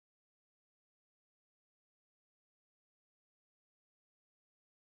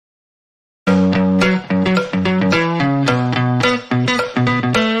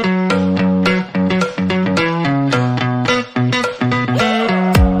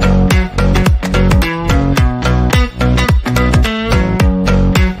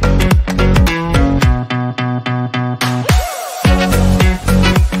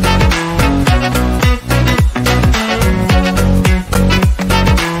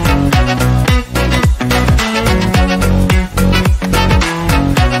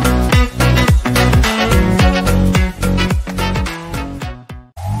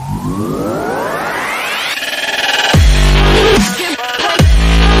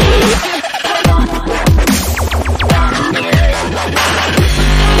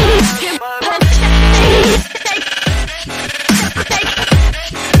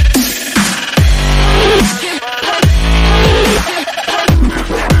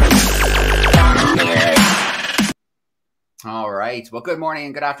right. Well, good morning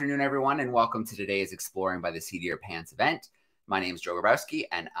and good afternoon, everyone, and welcome to today's Exploring by the Seat of Your Pants event. My name is Joe Grabowski,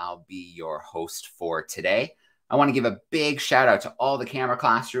 and I'll be your host for today. I want to give a big shout out to all the camera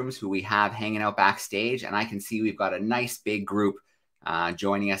classrooms who we have hanging out backstage, and I can see we've got a nice big group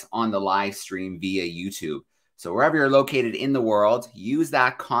joining us on the live stream via YouTube. So wherever you're located in the world, use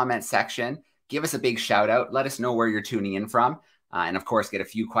that comment section. Give us a big shout out. Let us know where you're tuning in from. And of course, get a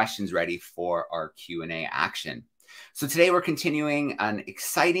few questions ready for our Q&A action. So today we're continuing an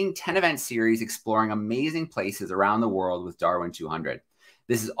exciting 10-event series exploring amazing places around the world with Darwin200.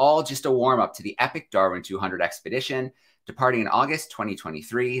 This is all just a warm-up to the epic Darwin200 expedition departing in August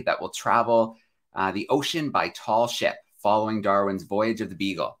 2023 that will travel the ocean by tall ship following Darwin's voyage of the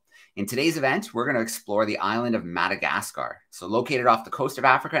Beagle. In today's event, we're going to explore the island of Madagascar. So located off the coast of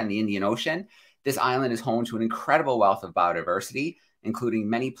Africa and the Indian Ocean, this island is home to an incredible wealth of biodiversity, including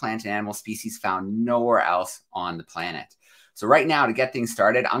many plant and animal species found nowhere else on the planet. So right now, to get things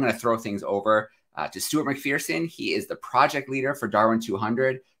started, I'm going to throw things over to Stew McPherson. He is the project leader for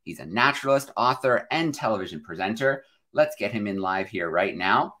Darwin200. He's a naturalist, author, and television presenter. Let's get him in live here right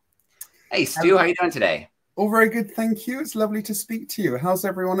now. Hey, Stu, how are you doing today? All very good, thank you. It's lovely to speak to you. How's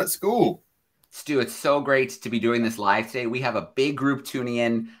everyone at school? Stu, it's so great to be doing this live today. We have a big group tuning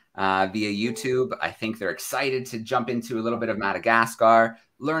in via YouTube. I think they're excited to jump into a little bit of Madagascar,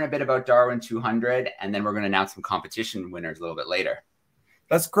 learn a bit about Darwin200, and then we're going to announce some competition winners a little bit later.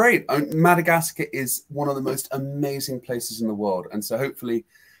 That's great. Madagascar is one of the most amazing places in the world. And so hopefully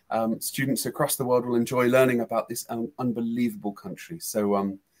students across the world will enjoy learning about this unbelievable country.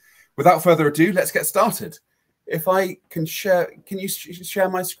 So without further ado, let's get started. If I can share, can you share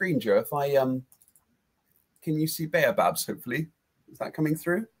my screen, Joe? If I, can you see Baobabs, hopefully? Is that coming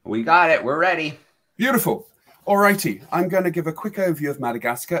through? We got it. We're ready. Beautiful. All righty. I'm going to give a quick overview of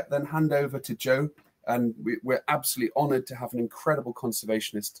Madagascar, then hand over to Joe. And we're absolutely honored to have an incredible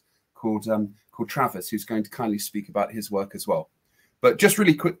conservationist called Travis, who's going to kindly speak about his work as well. But just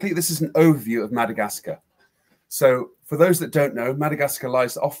really quickly, this is an overview of Madagascar. So for those that don't know, Madagascar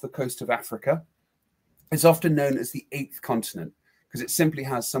lies off the coast of Africa. It's often known as the 8th continent because it simply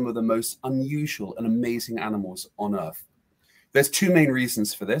has some of the most unusual and amazing animals on Earth. There's two main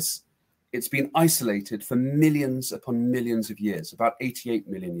reasons for this. It's been isolated for millions upon millions of years, about 88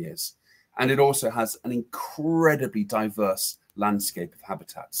 million years. And it also has an incredibly diverse landscape of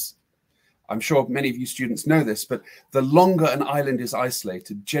habitats. I'm sure many of you students know this, but the longer an island is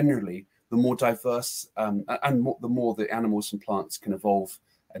isolated, generally, the more diverse the more the animals and plants can evolve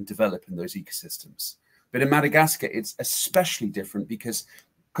and develop in those ecosystems. But in Madagascar, it's especially different because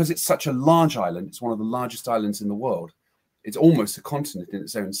it's such a large island. It's one of the largest islands in the world. It's almost a continent in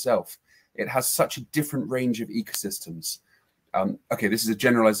its own self. It has such a different range of ecosystems. Okay, this is a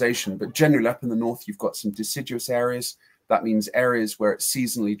generalization, but generally up in the north, you've got some deciduous areas. That means areas where it's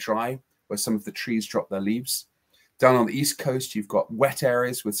seasonally dry, where some of the trees drop their leaves. Down on the east coast, you've got wet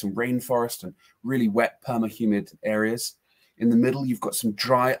areas with some rainforest and really wet perma-humid areas. In the middle, you've got some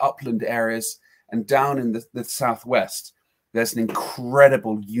dry upland areas. And down in the southwest, there's an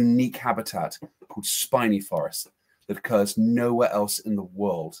incredible, unique habitat called spiny forest that occurs nowhere else in the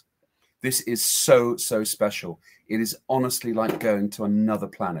world. This is so, so special. It is honestly like going to another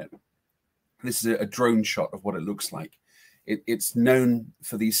planet. This is a drone shot of what it looks like. It's known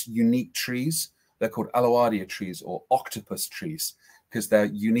for these unique trees. They're called aloaria trees or octopus trees because their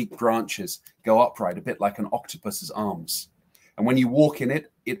unique branches go upright, a bit like an octopus's arms. And when you walk in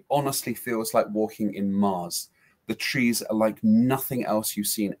it, it honestly feels like walking in Mars. The trees are like nothing else you've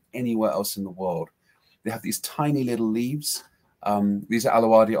seen anywhere else in the world. They have these tiny little leaves. These are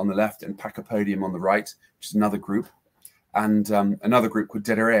aloaria on the left and Pachypodium on the right, which is another group. And another group called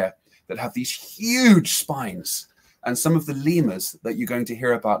Dederea that have these huge spines. And some of the lemurs that you're going to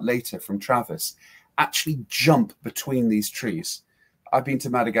hear about later from Travis actually jump between these trees. I've been to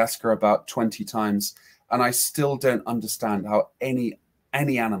Madagascar about 20 times, and I still don't understand how any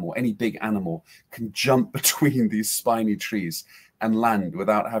animal, any big animal, can jump between these spiny trees and land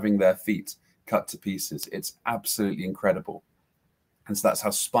without having their feet cut to pieces. It's absolutely incredible. And so that's how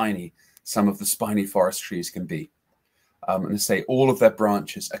spiny some of the spiny forest trees can be. And I say all of their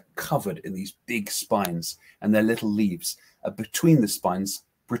branches are covered in these big spines, and their little leaves are between the spines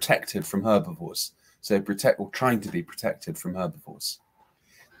protected from herbivores. So trying to be protected from herbivores.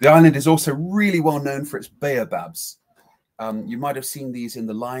 The island is also really well known for its baobabs. You might have seen these in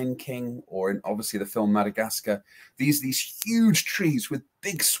The Lion King or in obviously the film Madagascar. These huge trees with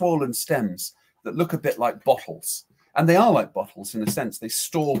big swollen stems that look a bit like bottles. And they are like bottles in a sense. They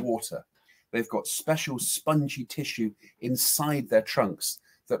store water. They've got special spongy tissue inside their trunks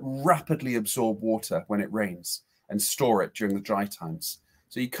that rapidly absorb water when it rains and store it during the dry times.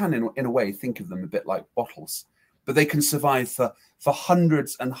 So you can, in a way, think of them a bit like bottles. But they can survive for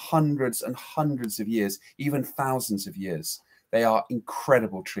hundreds and hundreds and hundreds of years, even thousands of years. They are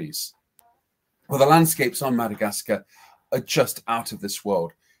incredible trees. Well, the landscapes on Madagascar are just out of this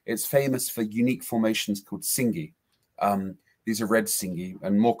world. It's famous for unique formations called singi. These are red singi,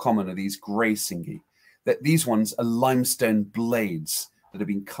 and more common are these grey singi. These ones are limestone blades that have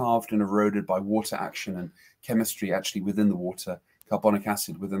been carved and eroded by water action and chemistry actually within the water, carbonic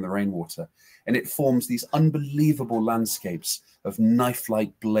acid within the rainwater. And it forms these unbelievable landscapes of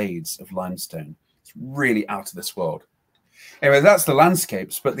knife-like blades of limestone. It's really out of this world. Anyway, that's the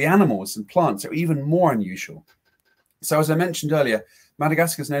landscapes, but the animals and plants are even more unusual. So as I mentioned earlier,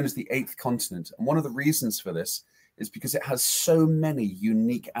 Madagascar is known as the 8th continent. And one of the reasons for this is because it has so many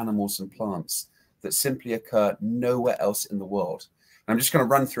unique animals and plants that simply occur nowhere else in the world. And I'm just going to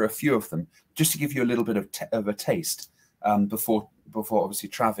run through a few of them just to give you a little bit of a taste before obviously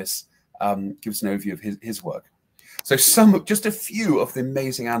Travis gives an overview of his work. So just a few of the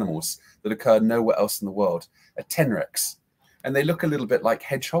amazing animals that occur nowhere else in the world are tenrecs. And they look a little bit like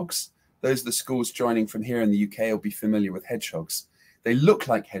hedgehogs. Those of the schools joining from here in the UK will be familiar with hedgehogs. They look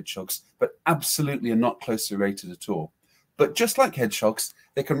like hedgehogs, but absolutely are not closely related at all. But just like hedgehogs,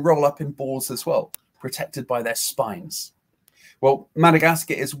 they can roll up in balls as well, protected by their spines. Well,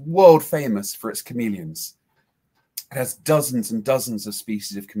 Madagascar is world famous for its chameleons. It has dozens and dozens of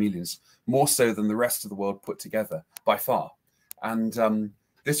species of chameleons, more so than the rest of the world put together, by far. And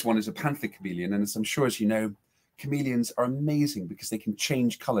this one is a panther chameleon. And as I'm sure as you know, chameleons are amazing because they can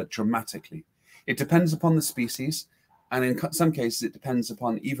change color dramatically. It depends upon the species, and in some cases, it depends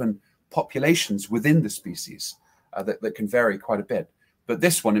upon even populations within the species that can vary quite a bit. But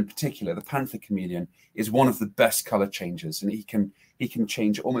this one in particular, the panther chameleon, is one of the best color changers, and he can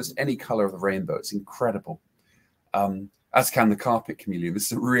change almost any color of the rainbow. It's incredible. As can the carpet chameleon. This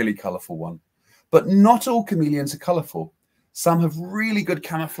is a really colorful one. But not all chameleons are colorful. Some have really good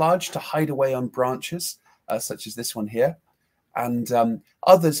camouflage to hide away on branches, such as this one here. And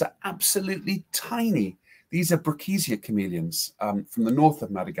others are absolutely tiny. These are Brachysia chameleons from the north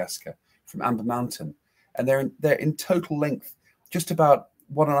of Madagascar, from Amber Mountain. And they're in total length, just about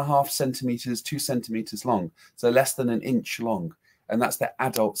 1.5 centimeters, 2 centimeters long. So less than an inch long. And that's their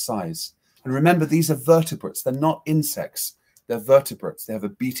adult size. And remember, these are vertebrates. They're not insects. They're vertebrates. They have a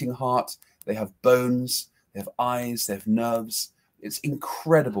beating heart. They have bones. They have eyes. They have nerves. It's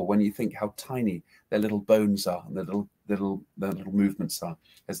incredible when you think how tiny their little bones are and their little movements are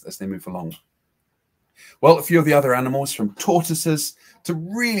as they move along. Well, a few of the other animals, from tortoises to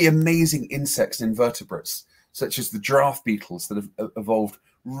really amazing insects and invertebrates, such as the giraffe beetles that have evolved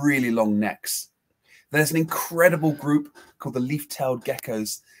really long necks. There's an incredible group called the leaf-tailed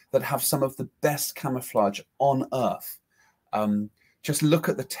geckos that have some of the best camouflage on Earth. Just look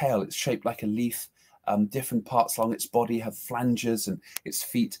at the tail. It's shaped like a leaf. Different parts along its body have flanges, and its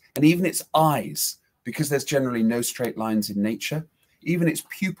feet, and even its eyes, because there's generally no straight lines in nature. Even its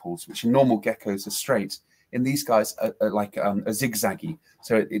pupils, which in normal geckos are straight, in these guys are like a zigzaggy,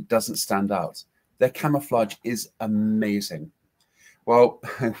 so it doesn't stand out. Their camouflage is amazing. Well,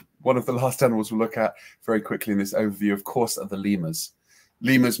 one of the last animals we'll look at very quickly in this overview, of course, are the lemurs.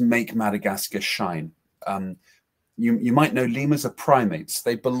 Lemurs make Madagascar shine. You might know lemurs are primates.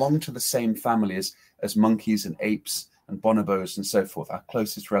 They belong to the same family as monkeys and apes and bonobos and so forth, our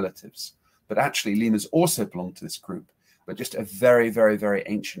closest relatives. But actually, lemurs also belong to this group, but just a very, very, very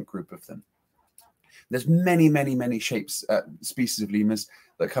ancient group of them. There's many, many, many shapes, species of lemurs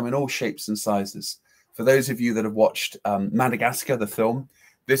that come in all shapes and sizes. For those of you that have watched Madagascar, the film,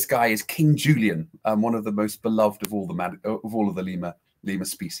 this guy is King Julian, one of the most beloved of all the lemur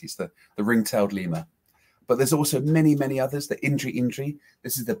species, the ring-tailed lemur. But there's also many, many others. The Indri,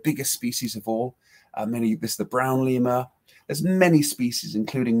 this is the biggest species of all. This is the brown lemur. There's many species,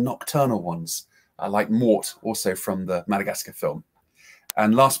 including nocturnal ones, like Mort, also from the Madagascar film.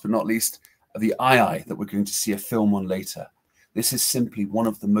 And last but not least, the ai that we're going to see a film on later. This is simply one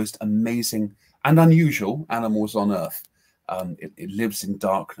of the most amazing and unusual animals on Earth. It lives in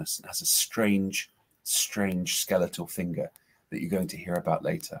darkness and has a strange, strange skeletal finger that you're going to hear about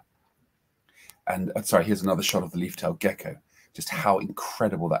later. And sorry, here's another shot of the leaf-tailed gecko, just how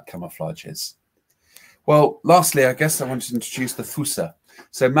incredible that camouflage is. Well, lastly, I guess I wanted to introduce the fossa.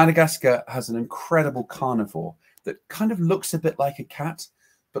 So Madagascar has an incredible carnivore that kind of looks a bit like a cat,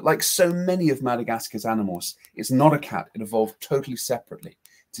 but like so many of Madagascar's animals, it's not a cat. It evolved totally separately.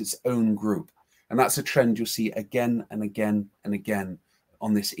 It's its own group. And that's a trend you'll see again and again and again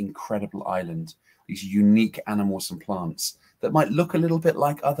on this incredible island, these unique animals and plants that might look a little bit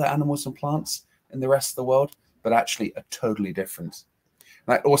like other animals and plants in the rest of the world, but actually are totally different.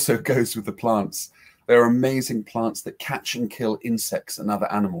 That also goes with the plants. There are amazing plants that catch and kill insects and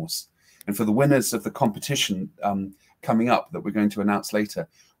other animals. And for the winners of the competition coming up that we're going to announce later,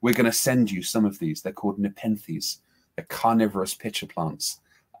 we're going to send you some of these. They're called nepenthes. They're carnivorous pitcher plants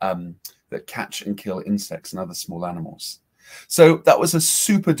that catch and kill insects and other small animals. So that was a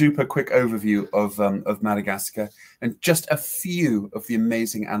super duper quick overview of Madagascar and just a few of the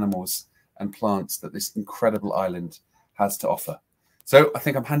amazing animals and plants that this incredible island has to offer. So I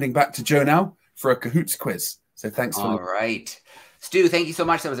think I'm handing back to Joe now for a Kahoots quiz. So thanks. All right. Stu, thank you so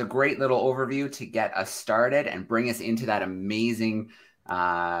much. That was a great little overview to get us started and bring us into that amazing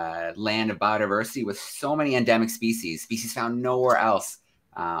land of biodiversity with so many endemic species found nowhere else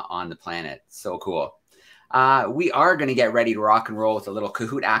on the planet. So cool. We are going to get ready to rock and roll with a little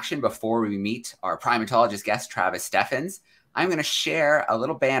Kahoot action before we meet our primatologist guest, Travis Steffens. I'm going to share a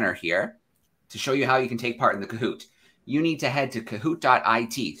little banner here to show you how you can take part in the Kahoot. You need to head to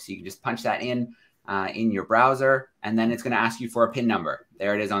kahoot.it. So you can just punch that in your browser, and then it's going to ask you for a PIN number.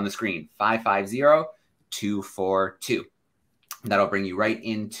 There it is on the screen, 550242. That'll bring you right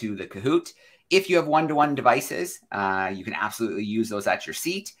into the Kahoot. If you have one-to-one devices, you can absolutely use those at your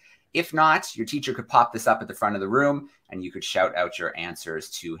seat. If not, your teacher could pop this up at the front of the room, and you could shout out your answers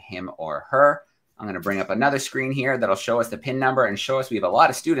to him or her. I'm going to bring up another screen here that'll show us the PIN number and show us we have a lot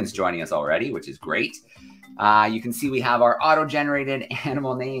of students joining us already, which is great. You can see we have our auto-generated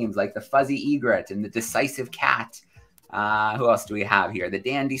animal names like the fuzzy egret and the decisive cat. Who else do we have here? The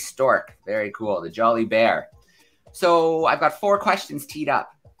dandy stork. Very cool. The jolly bear. So I've got 4 questions teed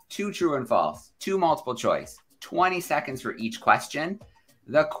up. 2 true and false, 2 multiple choice, 20 seconds for each question.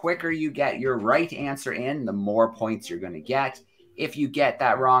 The quicker you get your right answer in, the more points you're going to get. If you get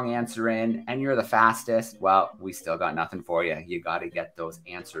that wrong answer in and you're the fastest, well, we still got nothing for you. You got to get those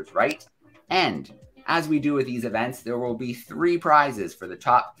answers right. And as we do with these events, there will be 3 prizes for the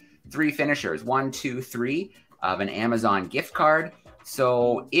top 3 finishers, 1, 2, 3 of an Amazon gift card.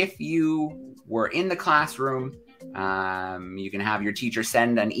 So if you were in the classroom, you can have your teacher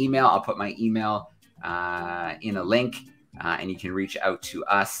send an email. I'll put my email in a link and you can reach out to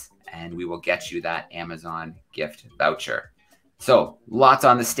us and we will get you that Amazon gift voucher. So lots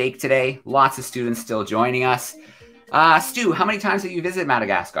on the stake today. Lots of students still joining us. Stu, how many times have you visited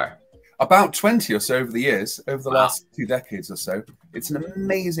Madagascar? About 20 or so over the years, over the last 2 decades or so. It's an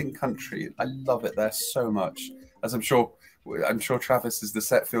amazing country. I love it there so much. As I'm sure Travis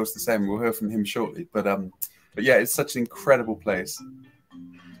feels the same. We'll hear from him shortly. But yeah, it's such an incredible place.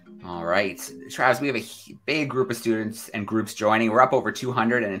 All right, Travis, we have a big group of students and groups joining. We're up over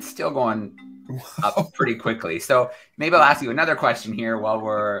 200 and it's still going up pretty quickly. So maybe I'll ask you another question here while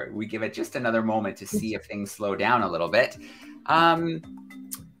we give it just another moment to see if things slow down a little bit.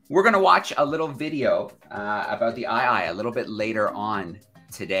 We're going to watch a little video about the eye a little bit later on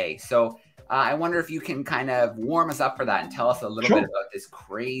today. So I wonder if you can kind of warm us up for that and tell us a little bit about this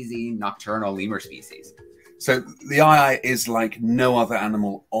crazy nocturnal lemur species. So the eye is like no other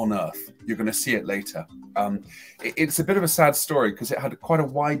animal on Earth. You're going to see it later. It's a bit of a sad story because it had quite a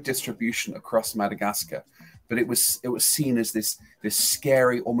wide distribution across Madagascar, but it was seen as this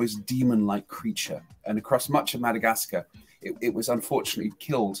scary, almost demon-like creature. And across much of Madagascar, it was unfortunately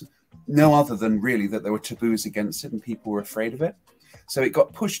killed. No other than really that there were taboos against it and people were afraid of it. So it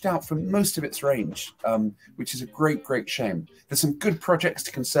got pushed out from most of its range, which is a great, great shame. There's some good projects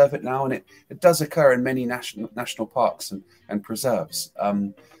to conserve it now, and it does occur in many national parks and preserves.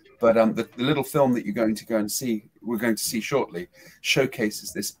 But the little film that you're going to go and see, we're going to see shortly,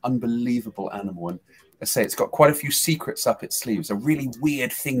 showcases this unbelievable animal. And I say it's got quite a few secrets up its sleeves, a really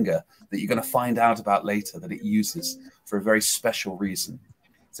weird finger that you're going to find out about later that it uses for a very special reason.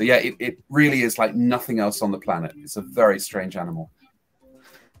 So yeah, it really is like nothing else on the planet. It's a very strange animal.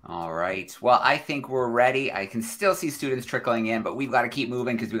 All right. Well, I think we're ready. I can still see students trickling in, but we've got to keep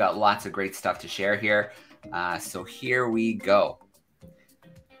moving because we've got lots of great stuff to share here. So here we go.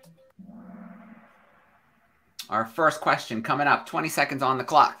 Our first question coming up, 20 seconds on the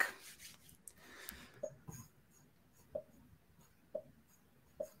clock.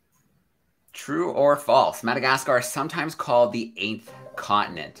 True or false? Madagascar is sometimes called the 8th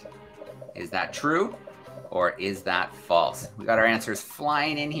continent. Is that true? Or is that false? We got our answers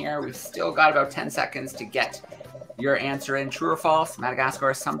flying in here. We've still got about 10 seconds to get your answer in. True or false?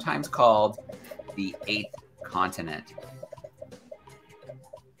 Madagascar is sometimes called the 8th continent.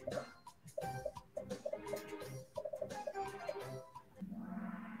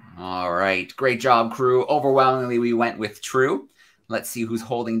 All right. Great job, crew. Overwhelmingly, we went with true. Let's see who's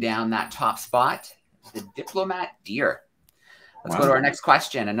holding down that top spot. The diplomat deer. Let's go to our next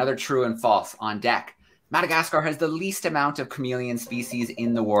question. Another true and false on deck. Madagascar has the least amount of chameleon species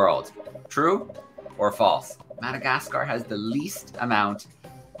in the world. True or false? Madagascar has the least amount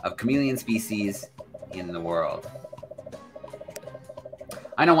of chameleon species in the world.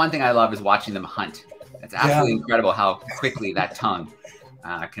 I know one thing I love is watching them hunt. It's absolutely incredible how quickly that tongue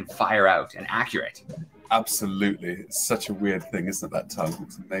can fire out and accurate. Absolutely. It's such a weird thing, isn't it, that tongue?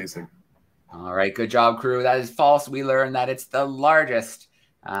 It's amazing. All right, good job, crew. That is false. We learned that it's the largest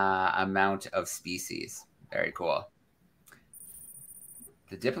amount of species. Very cool.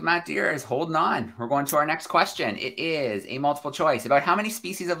 The diplomat deer is holding on. We're going to our next question. It is a multiple choice. About how many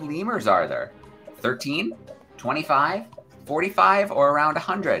species of lemurs are there? 13, 25, 45, or around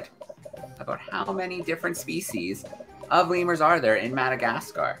 100? About how many different species of lemurs are there in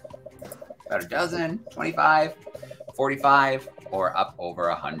Madagascar? About a dozen, 25, 45, or up over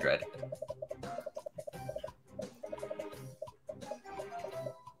 100?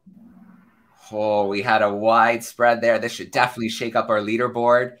 Oh, we had a wide spread there. This should definitely shake up our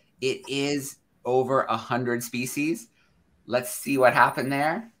leaderboard. It is over 100 species. Let's see what happened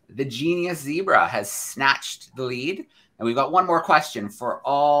there. The genius zebra has snatched the lead. And we've got one more question for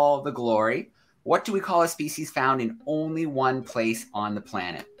all the glory. What do we call a species found in only one place on the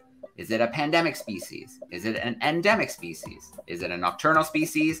planet? Is it a pandemic species? Is it an endemic species? Is it a nocturnal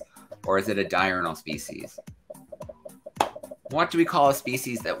species? Or is it a diurnal species? What do we call a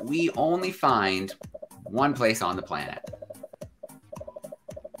species that we only find one place on the planet?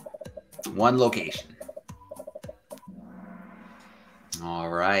 One location. All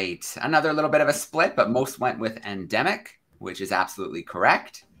right. Another little bit of a split, but most went with endemic, which is absolutely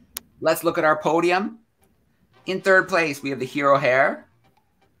correct. Let's look at our podium. In third place, we have the hero hare.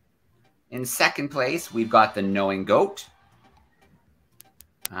 In second place, we've got the knowing goat.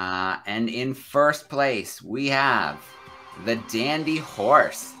 And in first place, we have the dandy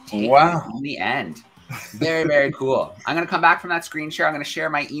horse. Wow. In the end. Very, very cool. I'm going to come back from that screen share. I'm going to share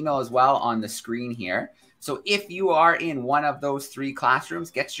my email as well on the screen here. So if you are in one of those 3 classrooms,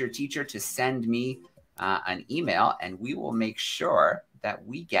 get your teacher to send me an email, and we will make sure that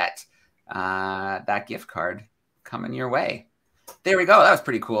we get that gift card coming your way. There we go. That was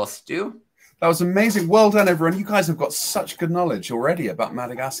pretty cool, Stu. That was amazing. Well done, everyone. You guys have got such good knowledge already about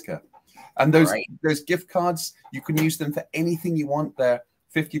Madagascar. And those gift cards, you can use them for anything you want. They're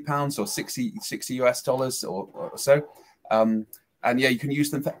 £50 or 60 US dollars or so. And yeah, you can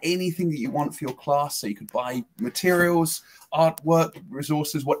use them for anything that you want for your class. So you could buy materials, artwork,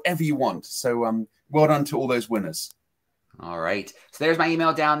 resources, whatever you want. So well done to all those winners. All right. So there's my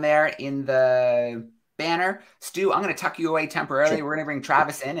email down there in the banner. Stu, I'm going to tuck you away temporarily. Sure. We're going to bring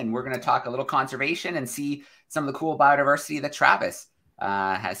Travis in, and we're going to talk a little conservation and see some of the cool biodiversity that Travis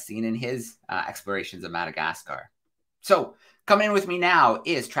has seen in his explorations of Madagascar. So coming in with me now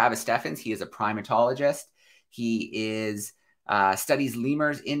is Travis Steffens. He is a primatologist. He studies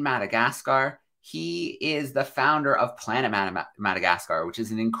lemurs in Madagascar. He is the founder of Planet Madagascar, which is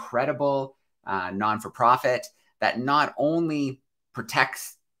an incredible non-for-profit that not only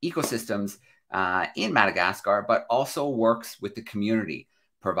protects ecosystems in Madagascar, but also works with the community,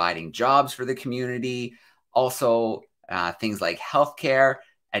 providing jobs for the community, also things like healthcare,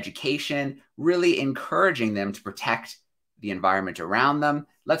 education, really encouraging them to protect the environment around them.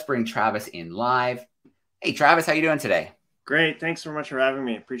 Let's bring Travis in live. Hey, Travis, how you doing today? Great. Thanks so much for having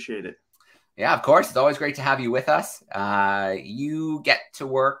me. Appreciate it. Yeah, of course. It's always great to have you with us. You get to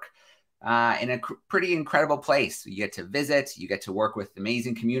work in a pretty incredible place. You get to visit, you get to work with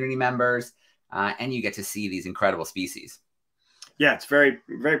amazing community members, and you get to see these incredible species. Yeah, it's very,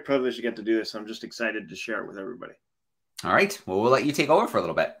 very privileged to get to do this. I'm just excited to share it with everybody. All right. Well, we'll let you take over for a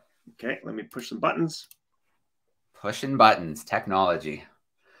little bit. Okay. Let me push some buttons. Pushing buttons, technology.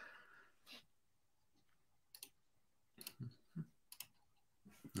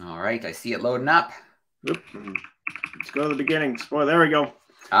 All right. I see it loading up. Oop. Let's go to the beginning. Well, there we go.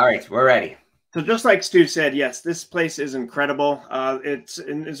 All right. We're ready. So just like Stu said, yes, this place is incredible.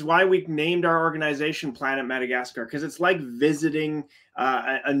 It's why we named our organization Planet Madagascar, because it's like visiting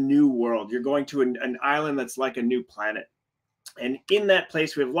a new world. You're going to an island that's like a new planet. And in that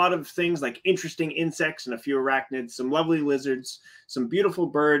place, we have a lot of things like interesting insects and a few arachnids, some lovely lizards, some beautiful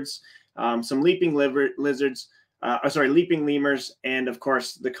birds, some leaping lizards, leaping lemurs, and of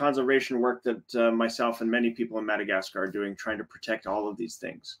course, the conservation work that myself and many people in Madagascar are doing, trying to protect all of these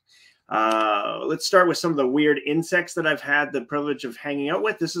things. Let's start with some of the weird insects that I've had the privilege of hanging out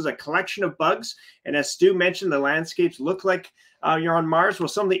with. This is a collection of bugs. And as Stu mentioned, the landscapes look like you're on Mars. Well,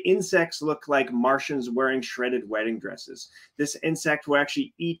 some of the insects look like Martians wearing shredded wedding dresses. This insect will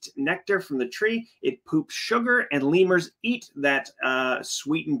actually eat nectar from the tree. It poops sugar, and lemurs eat that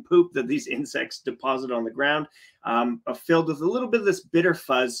sweetened poop that these insects deposit on the ground, filled with a little bit of this bitter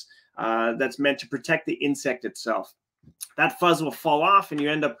fuzz that's meant to protect the insect itself. That fuzz will fall off and you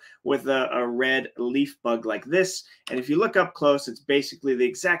end up with a red leaf bug like this. And if you look up close, it's basically the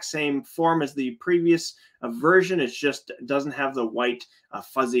exact same form as the previous version. It just doesn't have the white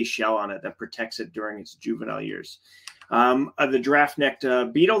fuzzy shell on it that protects it during its juvenile years. The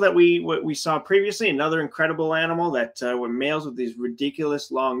giraffe-necked beetle that we saw previously, another incredible animal that were males with these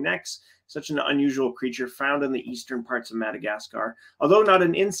ridiculous long necks. Such an unusual creature found in the eastern parts of Madagascar. Although not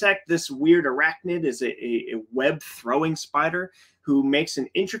an insect, this weird arachnid is a web-throwing spider who makes an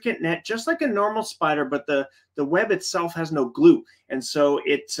intricate net just like a normal spider, but the web itself has no glue. And so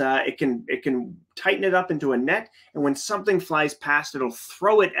it can tighten it up into a net, and when something flies past, it'll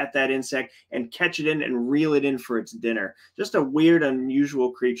throw it at that insect and catch it in and reel it in for its dinner. Just a weird,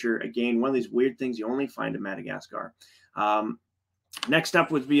 unusual creature. Again, one of these weird things you only find in Madagascar. Next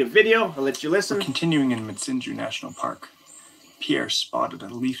up would be a video. I'll let you listen. We're continuing in Mitsinju National Park. Pierre spotted a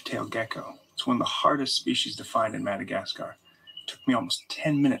leaf-tailed gecko. It's one of the hardest species to find in Madagascar. It took me almost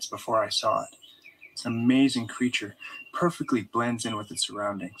 10 minutes before I saw it. It's an amazing creature, perfectly blends in with its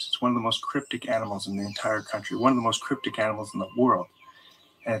surroundings. It's one of the most cryptic animals in the entire country, one of the most cryptic animals in the world.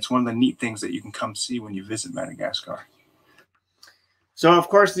 And it's one of the neat things that you can come see when you visit Madagascar. So, of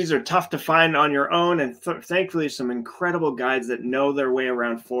course, these are tough to find on your own, and thankfully some incredible guides that know their way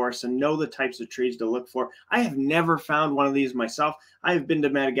around forests and know the types of trees to look for. I have never found one of these myself. I have been to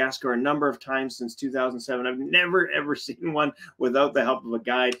Madagascar a number of times since 2007. I've never, ever seen one without the help of a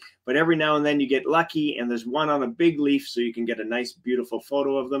guide, but every now and then you get lucky, and there's one on a big leaf, so you can get a nice, beautiful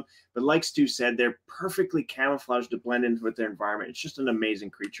photo of them. But like Stu said, they're perfectly camouflaged to blend in with their environment. It's just an amazing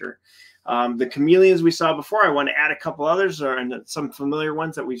creature. The chameleons we saw before, I want to add a couple others, and some familiar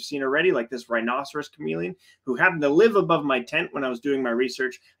ones that we've seen already, like this rhinoceros chameleon, who happened to live above my tent when I was doing my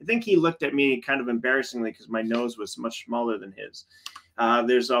research. I think he looked at me kind of embarrassingly because my nose was much smaller than his.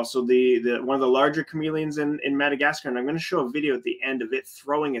 There's also one of the larger chameleons in Madagascar, and I'm going to show a video at the end of it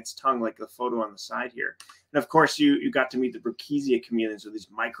throwing its tongue like the photo on the side here. And of course, you got to meet the Brookesia chameleons, or these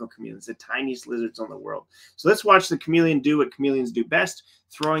micro chameleons, the tiniest lizards on the world. So let's watch the chameleon do what chameleons do best,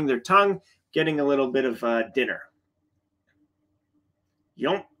 throwing their tongue, getting a little bit of dinner.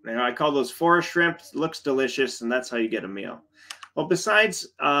 Yum. Now, I call those forest shrimp. Looks delicious, and that's how you get a meal. Well, besides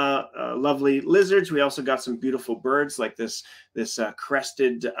lovely lizards, we also got some beautiful birds like this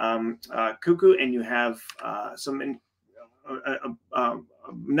crested cuckoo, and you have a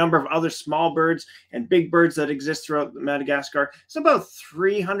number of other small birds and big birds that exist throughout Madagascar. It's about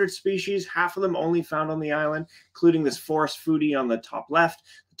 300 species, half of them only found on the island, including this forest foodie on the top left.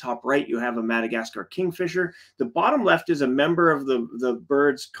 The top right, you have a Madagascar kingfisher. The bottom left is a member of the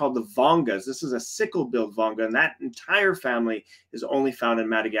birds called the vongas. This is a sickle-billed vonga, and that entire family is only found in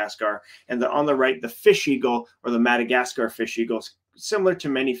Madagascar. And on the right, the fish eagle, or the Madagascar fish eagle, similar to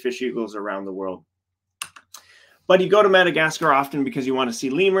many fish eagles around the world. But you go to Madagascar often because you want to see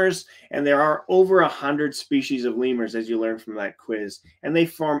lemurs, and there are over 100 species of lemurs, as you learned from that quiz, and they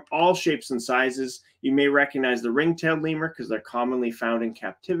form all shapes and sizes. You may recognize the ring-tailed lemur because they're commonly found in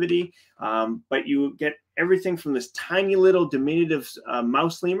captivity, but you get everything from this tiny little diminutive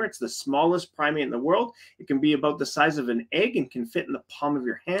mouse lemur. It's the smallest primate in the world. It can be about the size of an egg and can fit in the palm of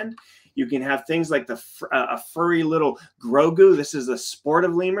your hand. You can have things like a furry little grogu. This is a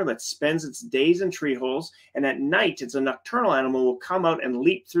sportive lemur that spends its days in tree holes, and at night, it's a nocturnal animal, will come out and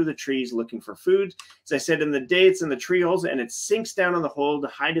leap through the trees looking for food. As I said, in the day, it's in the tree holes, and it sinks down in the hole to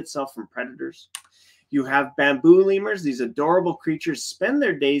hide itself from predators. You have bamboo lemurs. These adorable creatures spend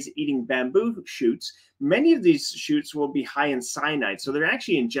their days eating bamboo shoots. Many of these shoots will be high in cyanide, so they're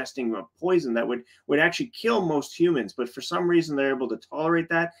actually ingesting a poison that would actually kill most humans, but for some reason they're able to tolerate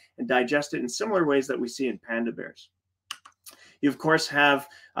that and digest it in similar ways that we see in panda bears. You, of course, have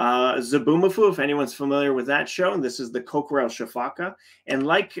Zabumafu, if anyone's familiar with that show. And this is the Kokorel shafaka. And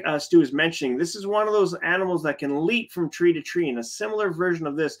like Stu was mentioning, this is one of those animals that can leap from tree to tree. And a similar version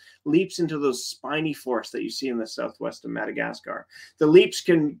of this leaps into those spiny forests that you see in the southwest of Madagascar. The leaps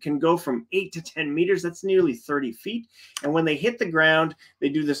can go from 8 to 10 meters. That's nearly 30 feet. And when they hit the ground, they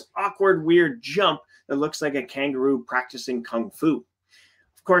do this awkward, weird jump that looks like a kangaroo practicing kung fu.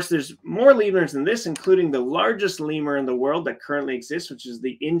 Of course, there's more lemurs than this, including the largest lemur in the world that currently exists, which is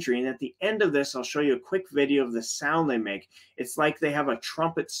the injury. And at the end of this, I'll show you a quick video of the sound they make. It's like they have a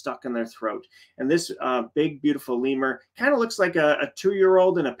trumpet stuck in their throat. And this big, beautiful lemur kind of looks like a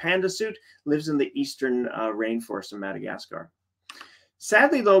 2-year-old in a panda suit, lives in the eastern rainforest of Madagascar.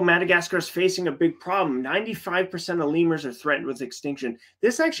 Sadly, though, Madagascar is facing a big problem. 95% of lemurs are threatened with extinction.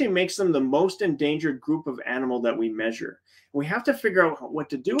 This actually makes them the most endangered group of animal that we measure. We have to figure out what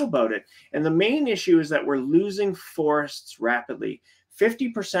to do about it. And the main issue is that we're losing forests rapidly.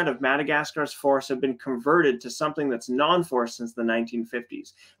 50% of Madagascar's forests have been converted to something that's non-forest since the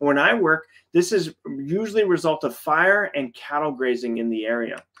 1950s. And when I work, this is usually a result of fire and cattle grazing in the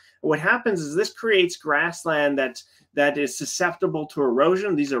area. What happens is this creates grassland that is susceptible to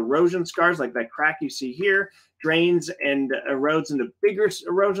erosion. These erosion scars, like that crack you see here, drains and erodes into bigger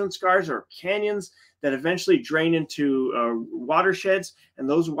erosion scars or canyons that eventually drain into watersheds, and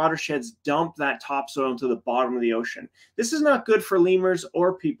those watersheds dump that topsoil into the bottom of the ocean. This is not good for lemurs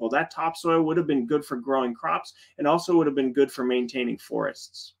or people. That topsoil would have been good for growing crops and also would have been good for maintaining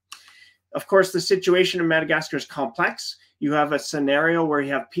forests. Of course, the situation in Madagascar is complex. You have a scenario where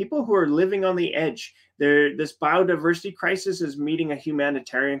you have people who are living on the edge. This biodiversity crisis is meeting a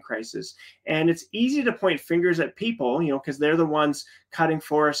humanitarian crisis. And it's easy to point fingers at people, because they're the ones cutting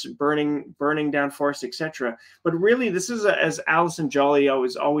forests, burning down forests, etc. But really, this is, as Alison Jolly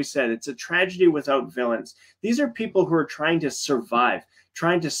always said, it's a tragedy without villains. These are people who are trying to survive,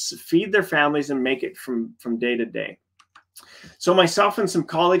 trying to feed their families and make it from day to day. So myself and some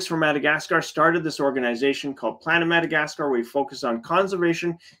colleagues from Madagascar started this organization called Planet Madagascar, where we focus on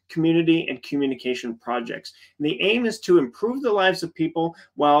conservation, community, and communication projects. And the aim is to improve the lives of people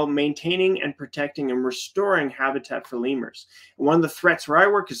while maintaining and protecting and restoring habitat for lemurs. And one of the threats where I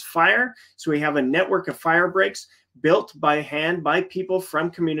work is fire. So we have a network of fire breaks built by hand by people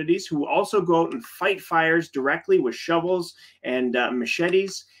from communities who also go out and fight fires directly with shovels and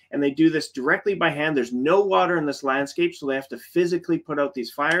machetes. And they do this directly by hand. There's no water in this landscape, so they have to physically put out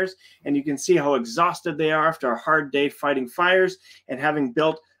these fires. And you can see how exhausted they are after a hard day fighting fires and having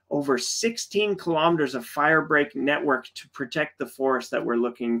built over 16 kilometers of fire break network to protect the forest that we're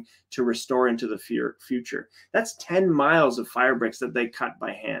looking to restore into the future. That's 10 miles of fire breaks that they cut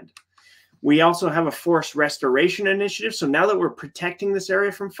by hand. We also have a forest restoration initiative. So now that we're protecting this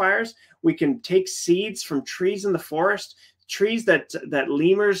area from fires, we can take seeds from trees in the forest, trees that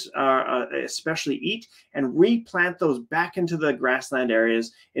lemurs especially eat, and replant those back into the grassland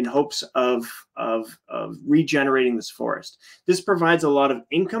areas in hopes of regenerating this forest. This provides a lot of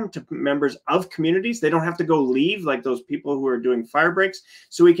income to members of communities. They don't have to go leave like those people who are doing fire breaks.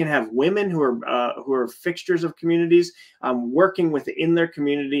 So we can have women who are fixtures of communities working within their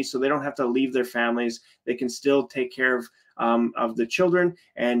community, so they don't have to leave their families. They can still take care of the children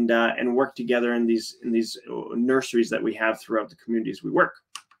and work together in these nurseries that we have throughout the communities we work.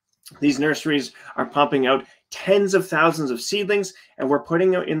 These nurseries are pumping out tens of thousands of seedlings, and we're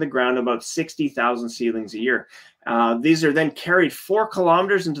putting in the ground about 60,000 seedlings a year. These are then carried 4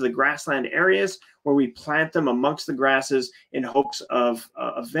 kilometers into the grassland areas where we plant them amongst the grasses in hopes of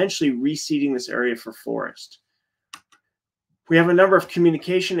eventually reseeding this area for forest. We have a number of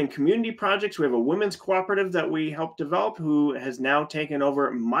communication and community projects. We have a women's cooperative that we helped develop who has now taken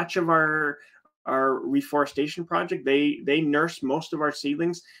over much of our reforestation project. They nurse most of our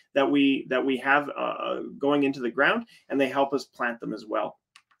seedlings that we have going into the ground, and they help us plant them as well.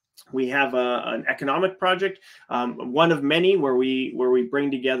 We have an economic project, one of many, where we bring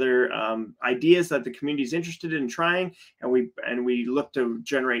together ideas that the community is interested in trying, and we look to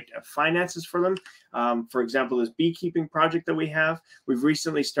generate finances for them. For example, this beekeeping project that we have. We've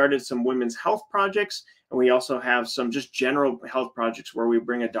recently started some women's health projects, and we also have some just general health projects where we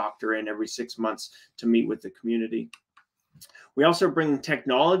bring a doctor in every 6 months to meet with the community. We also bring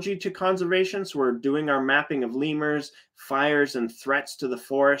technology to conservation. So we're doing our mapping of lemurs, fires, and threats to the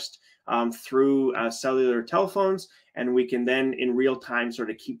forest through cellular telephones. And we can then in real time sort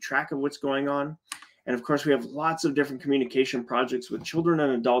of keep track of what's going on. And of course, we have lots of different communication projects with children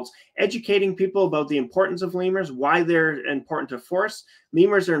and adults, educating people about the importance of lemurs, why they're important to forests.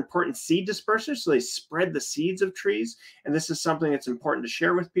 Lemurs are important seed dispersers, so they spread the seeds of trees. And this is something that's important to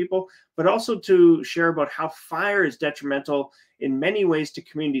share with people, but also to share about how fire is detrimental in many ways to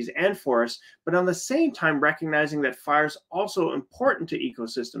communities and forests, but on the same time recognizing that fire is also important to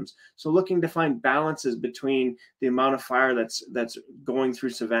ecosystems. So looking to find balances between the amount of fire that's going through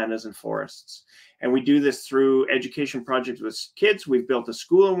savannas and forests. And we do this through education projects with kids. We've built a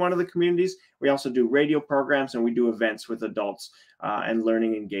school in one of the communities. We also do radio programs, and we do events with adults and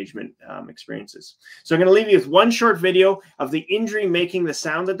learning engagement experiences. So I'm going to leave you with one short video of the injury making the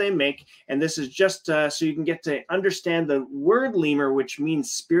sound that they make. And this is just so you can get to understand the word lemur, which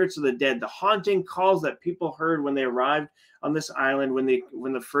means spirits of the dead, the haunting calls that people heard when they arrived on this island. When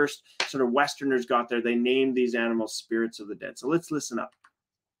the first sort of Westerners got there, they named these animals spirits of the dead. So let's listen up.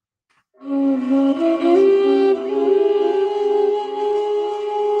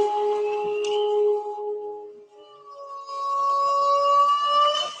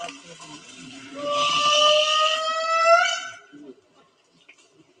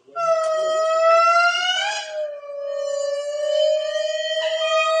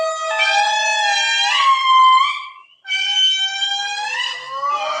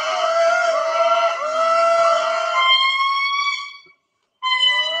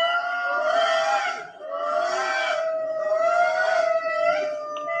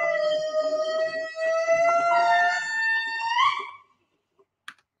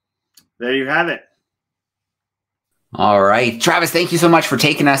 There you have it. All right. Travis, thank you so much for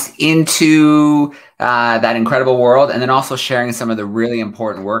taking us into that incredible world, and then also sharing some of the really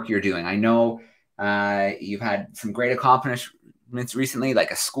important work you're doing. I know you've had some great accomplishments recently, like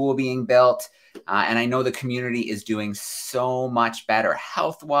a school being built, and I know the community is doing so much better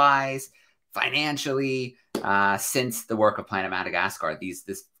health-wise, financially, since the work of Planet Madagascar,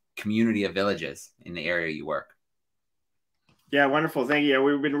 this community of villages in the area you work. Yeah, wonderful. Thank you. Yeah,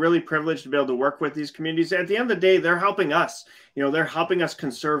 we've been really privileged to be able to work with these communities. At the end of the day, they're helping us. You know, they're helping us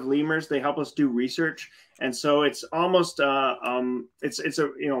conserve lemurs. They help us do research, and so it's almost it's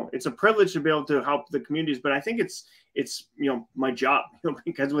a privilege to be able to help the communities. But I think it's my job,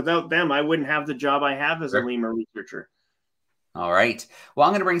 because without them, I wouldn't have the job I have as a lemur researcher. All right. Well,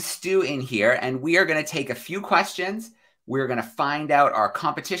 I'm going to bring Stu in here, and we are going to take a few questions. We're going to find out our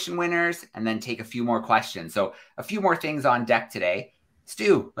competition winners and then take a few more questions. So a few more things on deck today.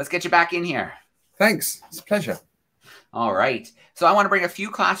 Stu, let's get you back in here. Thanks. It's a pleasure. All right. So I want to bring a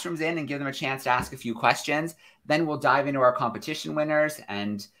few classrooms in and give them a chance to ask a few questions. Then we'll dive into our competition winners,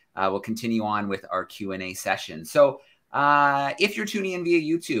 and we'll continue on with our Q&A session. So if you're tuning in via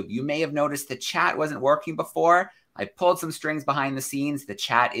YouTube, you may have noticed the chat wasn't working before. I pulled some strings behind the scenes. The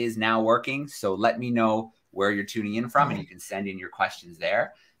chat is now working. So let me know where you're tuning in from, and you can send in your questions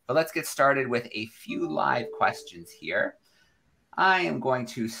there. But let's get started with a few live questions here. I am going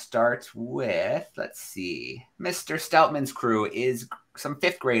to start with, let's see, Mr. Steltman's crew is some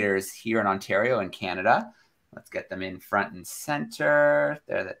 5th graders here in Ontario and Canada. Let's get them in front and center.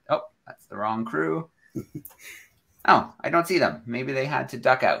 Oh, that's the wrong crew. Oh, I don't see them. Maybe they had to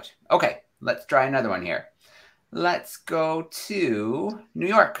duck out. Okay, let's try another one here. Let's go to New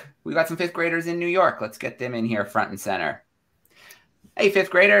York. We got some 5th graders in New York. Let's get them in here front and center. Hey, 5th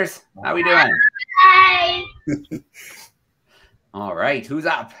graders. How we doing? Hi. All right. Who's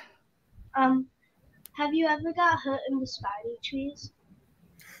up? Have you ever got hurt in the spiny trees?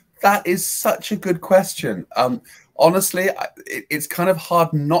 That is such a good question. Honestly, it's kind of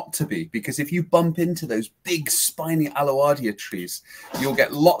hard not to be, because if you bump into those big spiny aloardia trees, you'll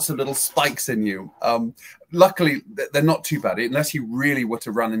get lots of little spikes in you. Luckily, they're not too bad, unless you really were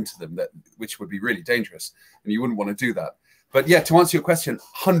to run into them, which would be really dangerous, and you wouldn't want to do that. But yeah, to answer your question,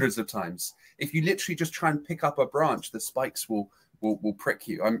 hundreds of times. If you literally just try and pick up a branch, the spikes will prick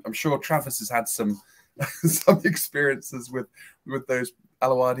you. I'm sure Travis has had some experiences with those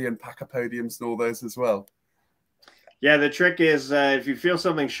aloardia and pachypodiums and all those as well. Yeah, the trick is if you feel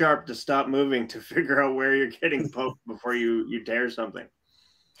something sharp, to stop moving, to figure out where you're getting poked before you tear something.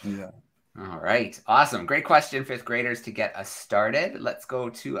 Yeah. All right. Awesome. Great question, 5th graders, to get us started. Let's go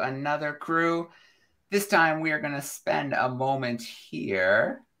to another crew. This time we are going to spend a moment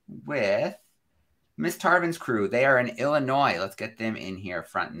here with Miss Tarvin's crew. They are in Illinois. Let's get them in here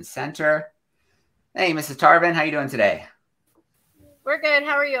front and center. Hey, Mrs. Tarvin, how you doing today? We're good.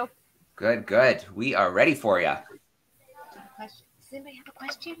 How are you? Good, good. We are ready for you. Does anybody have a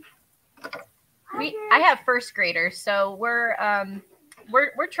question? I have 1st graders, so we're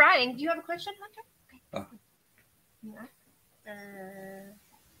trying. Do you have a question, Hunter?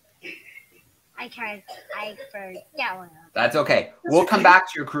 I forgot one. That's okay. We'll come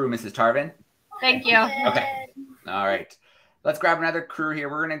back to your crew, Mrs. Tarvin. Thank you. Okay. All right. Let's grab another crew here.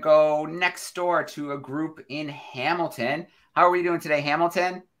 We're going to go next door to a group in Hamilton. How are we doing today,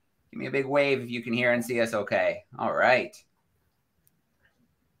 Hamilton? Give me a big wave if you can hear and see us okay. All right.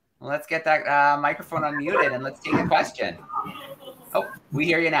 Well, let's get that microphone unmuted and let's take a question. Oh, we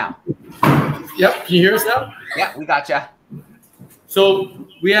hear you now. Yep. Can you hear us now? Yeah, we got you. So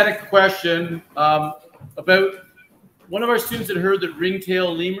we had a question about one of our students had heard that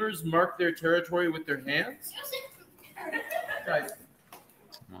ringtail lemurs mark their territory with their hands. Guys.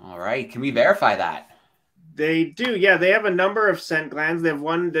 All right. Can we verify that? They do. Yeah, they have a number of scent glands. They have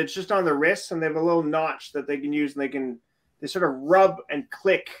one that's just on the wrist, and they have a little notch that they can use, and they sort of rub and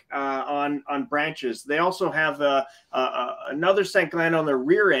click on branches. They also have another scent gland on their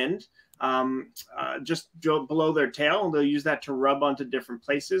rear end, just below their tail, and they'll use that to rub onto different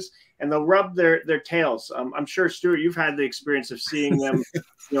places, and they'll rub their tails. I'm sure, Stuart, you've had the experience of seeing them.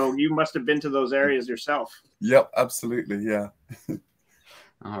 You must have been to those areas yourself. Yep, absolutely. Yeah.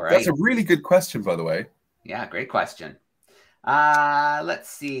 All right. That's a really good question, by the way. Yeah, great question. Let's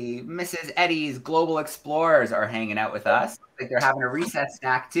see. Mrs. Eddie's Global Explorers are hanging out with us. Looks like they're having a recess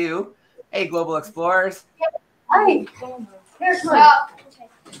snack too. Hey, Global Explorers. Hi.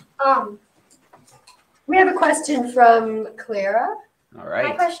 We have a question from Clara. All right.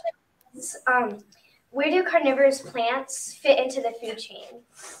 My question is, where do carnivorous plants fit into the food chain?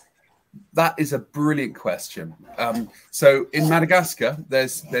 That is a brilliant question. So in Madagascar,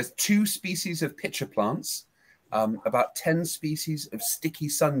 there's 2 species of pitcher plants, about 10 species of sticky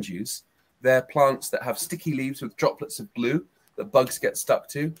sundews. They're plants that have sticky leaves with droplets of glue that bugs get stuck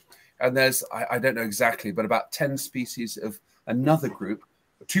to. And there's, I don't know exactly, but about 10 species of another group,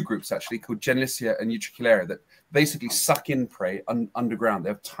 2 groups actually, called Genlycia and Utricularia, that basically suck in prey underground. They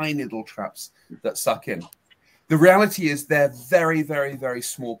have tiny little traps that suck in. The reality is they're very, very, very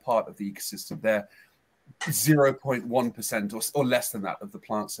small part of the ecosystem. They're 0.1% or less than that of the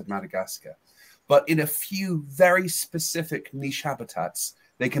plants of Madagascar. But in a few very specific niche habitats,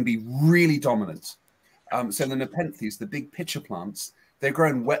 they can be really dominant. So the Nepenthes, the big pitcher plants, they grow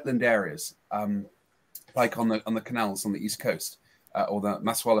in wetland areas, like on the canals on the east coast, or the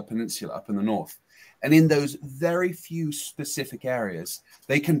Maswala Peninsula up in the north. And in those very few specific areas,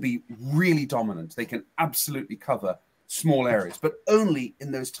 they can be really dominant. They can absolutely cover small areas, but only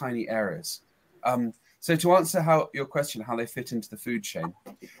in those tiny areas. So to answer your question, how they fit into the food chain,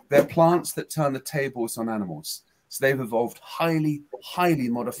 they're plants that turn the tables on animals. So they've evolved highly, highly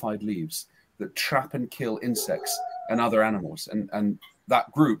modified leaves that trap and kill insects and other animals. And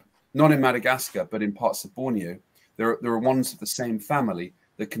that group, not in Madagascar, but in parts of Borneo, there are ones of the same family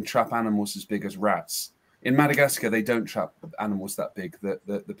that can trap animals as big as rats. In Madagascar, they don't trap animals that big.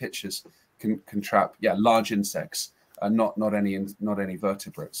 The pitchers can trap, large insects, not any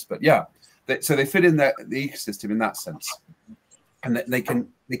vertebrates. But yeah, so they fit in the ecosystem in that sense, and they can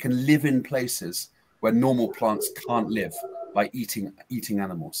live in places where normal plants can't live by eating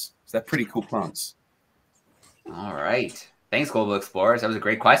animals. So they're pretty cool plants. All right, thanks, Global Explorers. That was a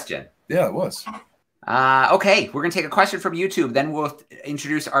great question. Yeah, it was. Okay, we're going to take a question from YouTube. Then we'll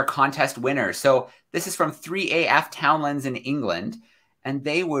introduce our contest winner. So this is from 3AF Townlands in England, and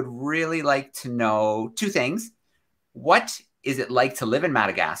they would really like to know 2 things. What is it like to live in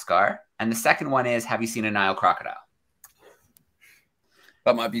Madagascar? And the second one is, have you seen a Nile crocodile?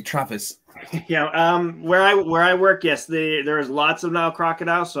 That might be Travis. Yeah, where I work, yes, there is lots of Nile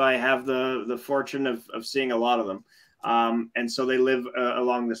crocodiles, so I have the fortune of seeing a lot of them. And so they live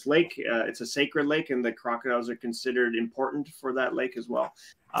along this lake. It's a sacred lake, and the crocodiles are considered important for that lake as well.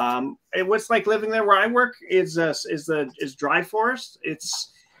 What's like living there where I work is dry forest.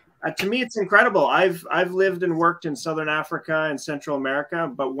 It's to me, it's incredible. I've lived and worked in Southern Africa and Central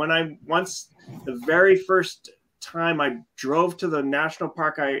America, but the very first time I drove to the national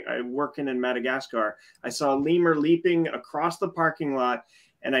park I work in Madagascar, I saw a lemur leaping across the parking lot.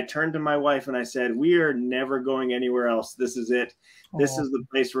 And I turned to my wife and I said, we are never going anywhere else. This is it. This is the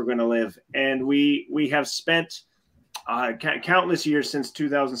place we're going to live. And we have spent countless years since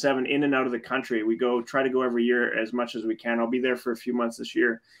 2007 in and out of the country. We try to go every year as much as we can. I'll be there for a few months this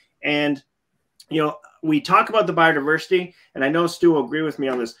year. And, we talk about the biodiversity, and I know Stu will agree with me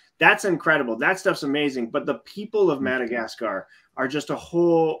on this. That's incredible. That stuff's amazing. But the people of Madagascar are just a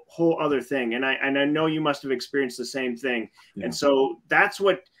whole other thing. And I know you must have experienced the same thing. Yeah. And so that's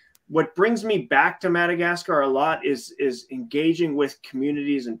what brings me back to Madagascar a lot is engaging with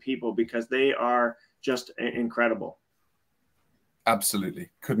communities and people, because they are just incredible. Absolutely.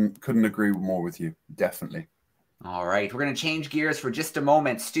 Couldn't agree more with you. Definitely. All right. We're going to change gears for just a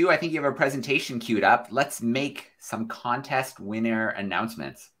moment. Stu, I think you have a presentation queued up. Let's make some contest winner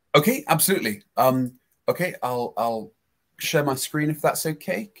announcements. Okay, absolutely. Okay, I'll share my screen if that's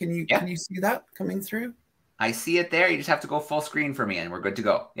okay. Can you see that coming through? I see it there. You just have to go full screen for me and we're good to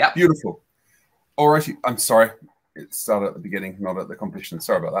go. Yeah. Beautiful. All righty. I'm sorry. It started at the beginning, not at the competition.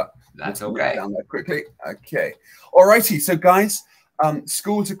 Sorry about that. That's okay. Down there quickly. Okay. All righty. So guys,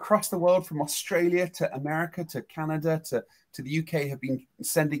 schools across the world, from Australia to America to Canada to the UK, have been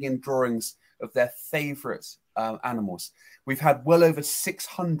sending in drawings of their favorite animals. We've had well over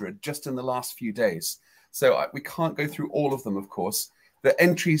 600 just in the last few days. So we can't go through all of them, of course. The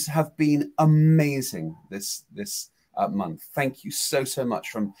entries have been amazing this month. Thank you so much,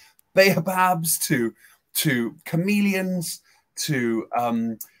 from baobabs to chameleons to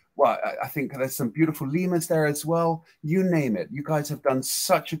well, I think there's some beautiful lemurs there as well. You name it. You guys have done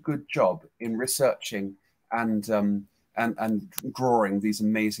such a good job in researching and drawing these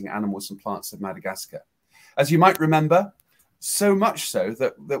amazing animals and plants of Madagascar. As you might remember, so much so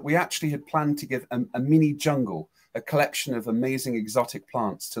that we actually had planned to give a mini jungle, a collection of amazing exotic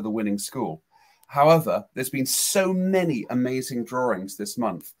plants, to the winning school. However, there's been so many amazing drawings this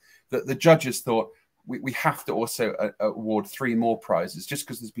month that the judges thought we have to also award 3 more prizes, just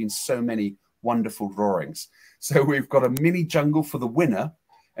because there's been so many wonderful drawings. So we've got a mini jungle for the winner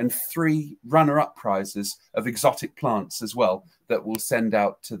and 3 runner-up prizes of exotic plants as well that we'll send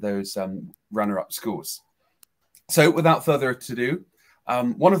out to those runner-up schools. So without further ado,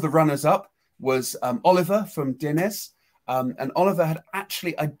 one of the runners-up was Oliver from Dines. And Oliver had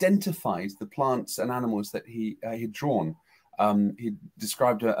actually identified the plants and animals that he had drawn. He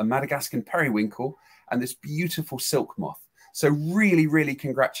described a Madagascan periwinkle and this beautiful silk moth. So really, really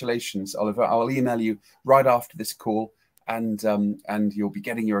congratulations, Oliver. I'll email you right after this call, and you'll be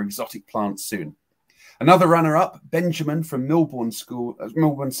getting your exotic plants soon. Another runner-up, Benjamin from Milbourne School,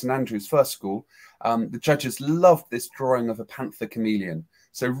 Milbourne St Andrews First School. The judges loved this drawing of a panther chameleon.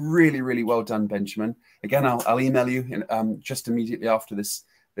 So really, really well done, Benjamin. Again, I'll email you just immediately after this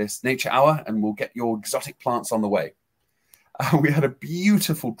nature hour, and we'll get your exotic plants on the way. We had a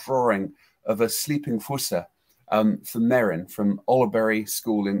beautiful drawing of a sleeping fossa for Merrin from Ollerbury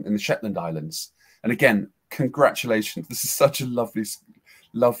School in the Shetland Islands. And again, congratulations. This is such a lovely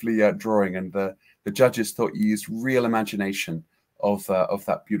drawing, and the judges thought you used real imagination of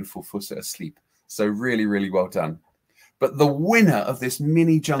that beautiful fossa asleep. So really, really well done. But the winner of this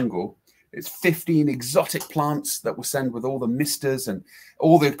mini jungle, it's 15 exotic plants that will send with all the misters and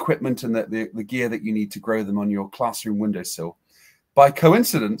all the equipment and the gear that you need to grow them on your classroom windowsill. By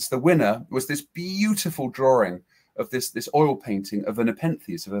coincidence, the winner was this beautiful drawing of this oil painting of a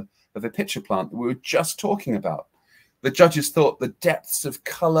nepenthes, of a pitcher plant that we were just talking about. The judges thought the depths of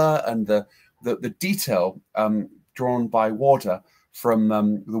color and the detail drawn by Warder from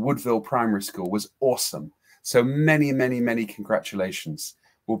the Woodville Primary School was awesome. So many, many, many congratulations.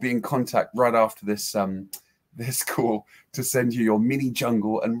 We'll be in contact right after this call to send you your mini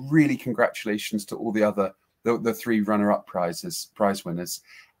jungle, and really congratulations to all the 3 runner-up prize winners,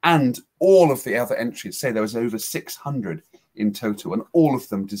 and all of the other entries. Say there was over 600 in total, and all of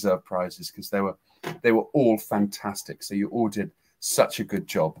them deserve prizes because they were all fantastic. So you all did such a good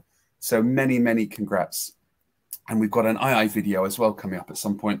job. So many, many congrats. And we've got an II video as well coming up at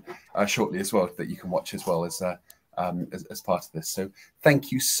some point shortly as well that you can watch as well as part of this. So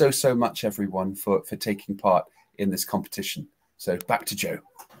thank you so much, everyone, for taking part in this competition. So back to Joe.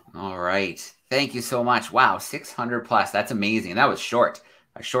 All right. Thank you so much. Wow, 600 plus. That's amazing. And that was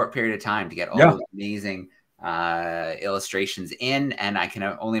a short period of time to get all those amazing illustrations in. And I can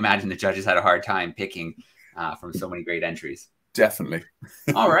only imagine the judges had a hard time picking from so many great entries. Definitely.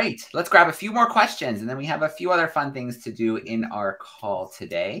 All right. Let's grab a few more questions, and then we have a few other fun things to do in our call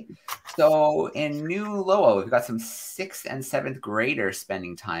today. So in New Lowell, we've got some 6th and 7th graders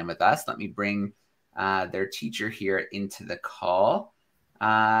spending time with us. Let me bring their teacher here into the call.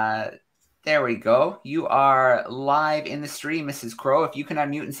 There we go. You are live in the stream, Mrs. Crow. If you can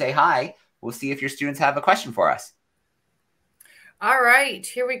unmute and say hi, we'll see if your students have a question for us. All right,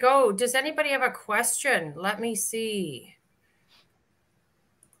 here we go. Does anybody have a question? Let me see.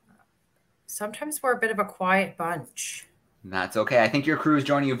 Sometimes we're a bit of a quiet bunch. That's okay. I think your crew is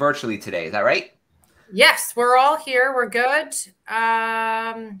joining you virtually today. Is that right? Yes, we're all here. We're good.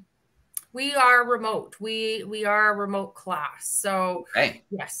 We are remote. We are a remote class. So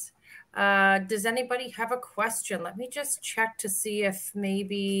yes. Does anybody have a question? Let me just check to see if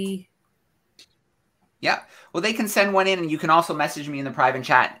maybe. Yeah. Well, they can send one in, and you can also message me in the private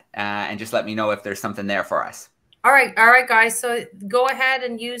chat and just let me know if there's something there for us. All right, guys. So go ahead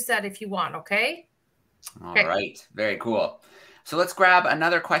and use that if you want, okay? All right. Very cool. So let's grab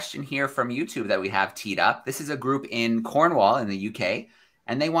another question here from YouTube that we have teed up. This is a group in Cornwall in the UK,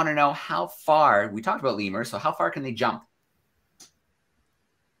 and they want to know how far, we talked about lemurs, so how far can they jump?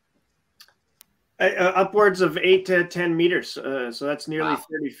 Upwards of 8 to 10 meters. So that's nearly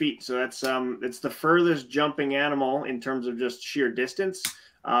 30 feet. So that's it's the furthest jumping animal in terms of just sheer distance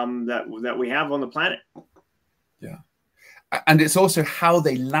that we have on the planet. Yeah. And it's also how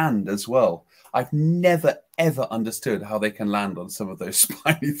they land as well. I've never, ever understood how they can land on some of those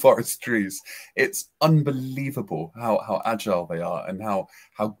spiny forest trees. It's unbelievable how agile they are and how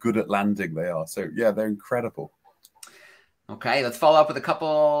good at landing they are. So yeah, they're incredible. Okay, let's follow up with a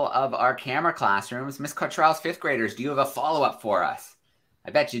couple of our camera classrooms. Miss Cottrell's fifth graders, do you have a follow-up for us?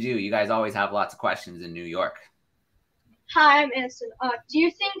 I bet you do. You guys always have lots of questions in New York. Hi, I'm Innocent. Do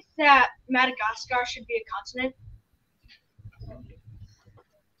you think that Madagascar should be a continent?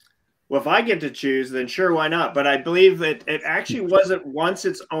 Well, if I get to choose, then sure, why not? But I believe that it actually wasn't once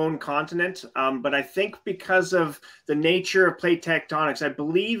its own continent. But I think because of the nature of plate tectonics, I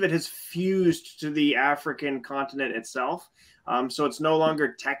believe it has fused to the African continent itself. So it's no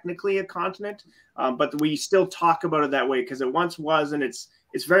longer technically a continent, but we still talk about it that way because it once was, and it's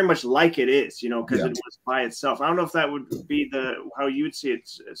very much like it is, you know, because it was by itself. I don't know if that would be how you would see it,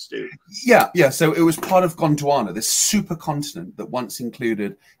 Stu. Yeah. So it was part of Gondwana, this supercontinent that once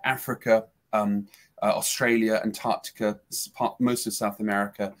included Africa, Australia, Antarctica, most of South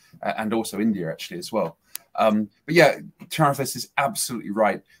America, and also India actually as well. But yeah, Travis is absolutely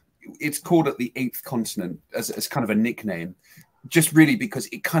right. It's called it the eighth continent as kind of a nickname, just really because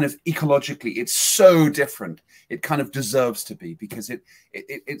it kind of ecologically, it's so different. It kind of deserves to be, because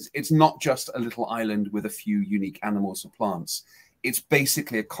it's not just a little island with a few unique animals or plants. It's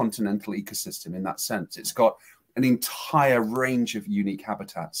basically a continental ecosystem in that sense. It's got an entire range of unique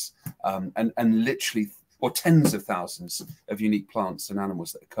habitats and literally, or tens of thousands of unique plants and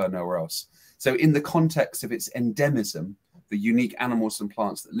animals that occur nowhere else. So in the context of its endemism, the unique animals and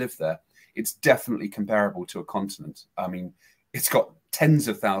plants that live there, it's definitely comparable to a continent. I mean, it's got tens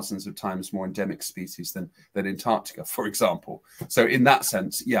of thousands of times more endemic species than Antarctica, for example. So in that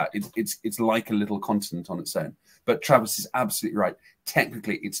sense, yeah, it's like a little continent on its own. But Travis is absolutely right.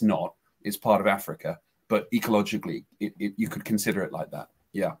 Technically, it's not. It's part of Africa. But ecologically, you could consider it like that.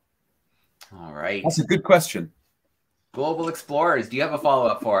 Yeah. All right. That's a good question. Global Explorers, do you have a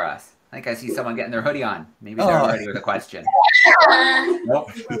follow-up for us? I think I see someone getting their hoodie on. Maybe they're ready with a question. Nope.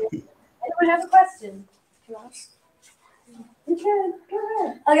 Anyone have a question?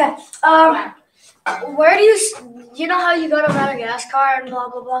 Okay. Where do you know how you go to Madagascar and blah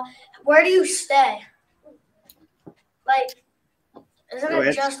blah blah? Where do you stay? Like, isn't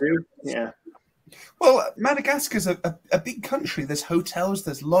it just? Yeah. Well, Madagascar's a big country. There's hotels,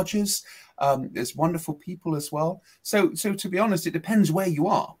 there's lodges, there's wonderful people as well. So to be honest, it depends where you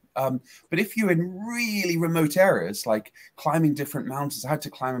are. But if you're in really remote areas, like climbing different mountains, I had to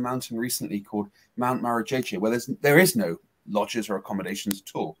climb a mountain recently called Mount Marajeje, where there is no lodges or accommodations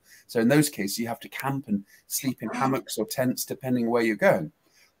at all. So in those cases, you have to camp and sleep in hammocks or tents, depending where you're going.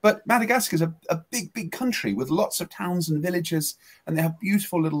 But Madagascar is a big, big country with lots of towns and villages, and they have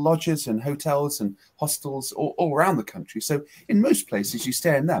beautiful little lodges and hotels and hostels all around the country. So in most places, you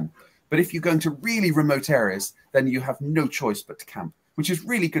stay in them. But if you go into really remote areas, then you have no choice but to camp, which is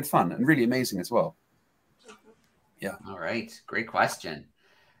really good fun and really amazing as well. Yeah. All right. Great question.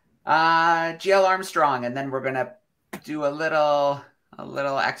 GL Armstrong, and then we're going to do a little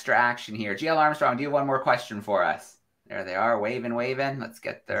extra action here. GL Armstrong, do you have one more question for us? There they are, waving. Let's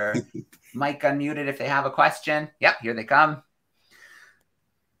get their mic unmuted if they have a question. Yep, here they come.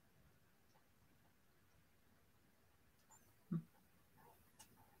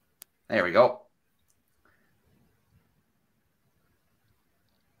 There we go.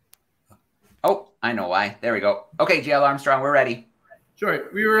 Oh, I know why. There we go. Okay, GL Armstrong, we're ready. Sure.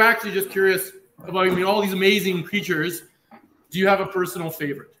 We were actually just curious about, I mean, all these amazing creatures. Do you have a personal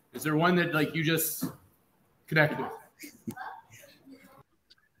favorite? Is there one that like you just connect with?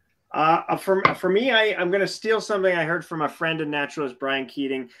 For me, I'm going to steal something I heard from a friend and naturalist, Brian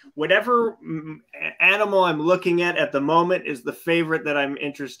Keating. Whatever animal I'm looking at the moment is the favorite that I'm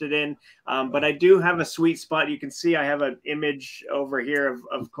interested in. But I do have a sweet spot. You can see I have an image over here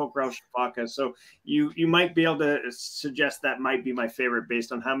of Coquerel shafaka. So you might be able to suggest that might be my favorite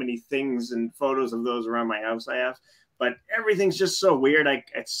based on how many things and photos of those around my house I have. But everything's just so weird.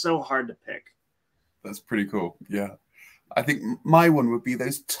 It's so hard to pick. That's pretty cool. Yeah. I think my one would be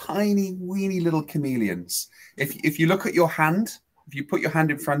those tiny, weeny little chameleons. If you look at your hand, if you put your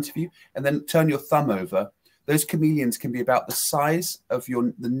hand in front of you and then turn your thumb over, those chameleons can be about the size of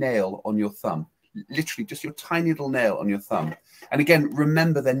the nail on your thumb. Literally just your tiny little nail on your thumb. And again,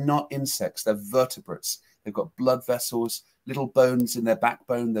 remember, they're not insects, they're vertebrates. They've got blood vessels, little bones in their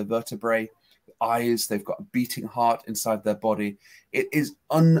backbone, their vertebrae, eyes, they've got a beating heart inside their body. It is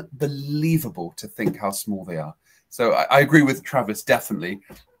unbelievable to think how small they are. So I agree with Travis, definitely.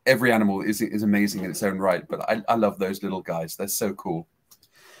 Every animal is amazing in its own right, but I love those little guys. They're so cool.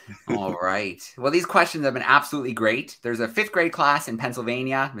 All right. Well, these questions have been absolutely great. There's a 5th grade class in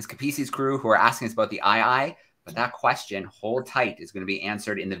Pennsylvania, Ms. Capisi's crew, who are asking us about the ii. But that question, hold tight, is going to be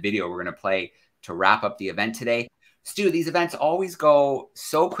answered in the video we're going to play to wrap up the event today. Stu, these events always go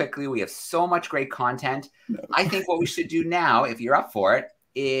so quickly. We have so much great content. No. I think what we should do now, if you're up for it,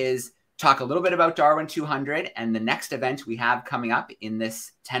 is talk a little bit about Darwin200 and the next event we have coming up in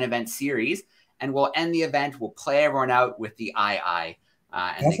this 10-event series. And we'll end the event. We'll play everyone out with the ii.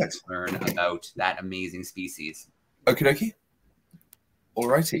 And they can learn about that amazing species. Okie dokie. All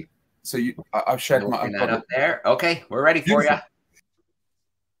righty. So I've shared my up there. Okay, we're ready for you.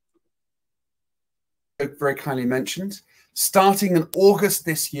 Very kindly mentioned. Starting in August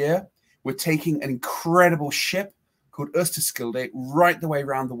this year, we're taking an incredible ship called Østerskelde right the way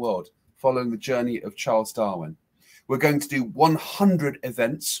around the world, following the journey of Charles Darwin. We're going to do 100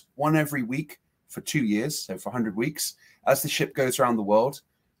 events, one every week for 2 years, so for 100 weeks. As the ship goes around the world,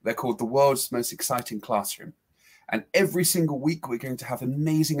 they're called the world's most exciting classroom. And every single week, we're going to have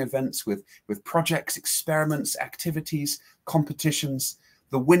amazing events with projects, experiments, activities, competitions.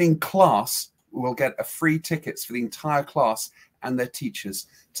 The winning class will get a free tickets for the entire class and their teachers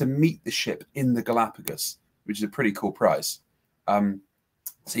to meet the ship in the Galapagos, which is a pretty cool prize. So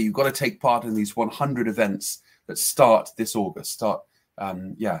you've got to take part in these 100 events that start this August,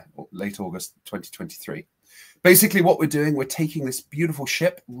 late August 2023. Basically what we're doing, we're taking this beautiful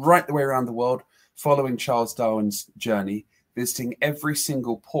ship right the way around the world, following Charles Darwin's journey, visiting every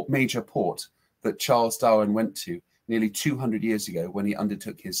single major port that Charles Darwin went to nearly 200 years ago when he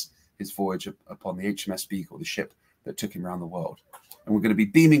undertook his voyage upon the HMS Beagle, the ship that took him around the world. And we're going to be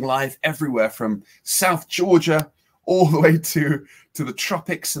beaming live everywhere from South Georgia all the way to the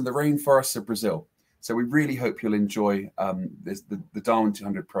tropics and the rainforests of Brazil. So we really hope you'll enjoy the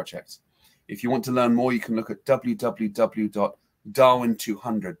Darwin200 project. If you want to learn more, you can look at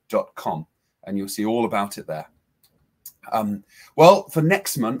www.darwin200.com and you'll see all about it there. Well, for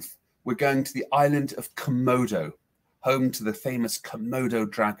next month, we're going to the island of Komodo, home to the famous Komodo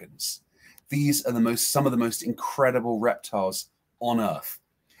dragons. These are some of the most incredible reptiles on Earth.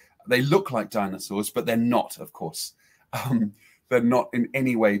 They look like dinosaurs, but they're not, of course. They're not in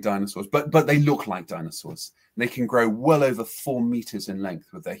any way dinosaurs, but they look like dinosaurs. They can grow well over 4 meters in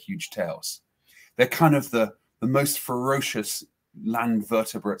length with their huge tails. They're kind of the most ferocious land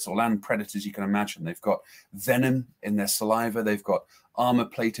vertebrates or land predators you can imagine. They've got venom in their saliva. They've got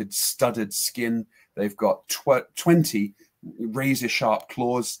armor-plated, studded skin. They've got 20 razor-sharp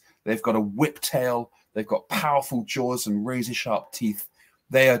claws. They've got a whip tail. They've got powerful jaws and razor-sharp teeth.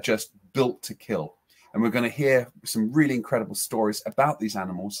 They are just built to kill. And we're going to hear some really incredible stories about these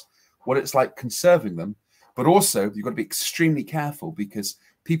animals, what it's like conserving them. But also, you've got to be extremely careful because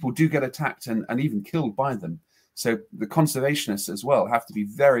people do get attacked and even killed by them. So the conservationists as well have to be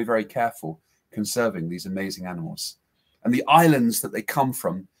very, very careful conserving these amazing animals. And the islands that they come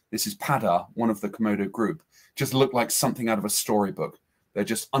from, this is Padar, one of the Komodo group, just look like something out of a storybook. They're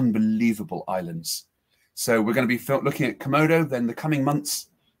just unbelievable islands. So we're going to be looking at Komodo then the coming months.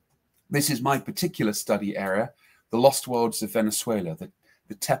 This is my particular study area, the lost worlds of Venezuela, the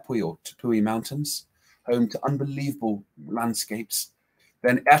Tepuy or Tepuy Mountains, home to unbelievable landscapes.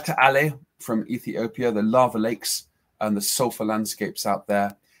 Then Erta Ale from Ethiopia, the lava lakes and the sulfur landscapes out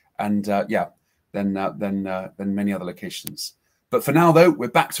there. And then many other locations. But for now, though, we're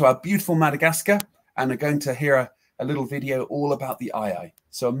back to our beautiful Madagascar and are going to hear a little video all about the ii.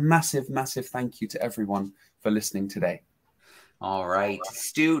 So a massive, massive thank you to everyone for listening today. All right,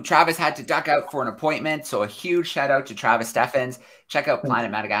 Stu, Travis had to duck out for an appointment. So a huge shout out to Travis Steffens. Check out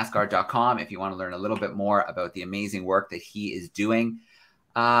planetmadagascar.com if you want to learn a little bit more about the amazing work that he is doing.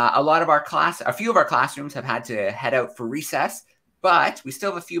 A few of our classrooms have had to head out for recess, but we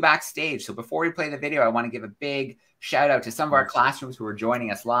still have a few backstage. So before we play the video, I want to give a big shout out to some of our classrooms who are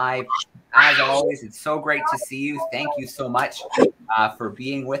joining us live. As always, it's so great to see you. Thank you so much for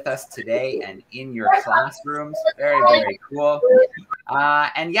being with us today and in your classrooms. Very, very cool.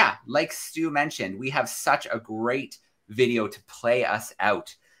 And yeah, like Stu mentioned, we have such a great video to play us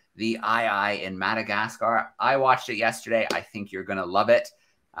out. The ii in Madagascar. I watched it yesterday. I think you're going to love it.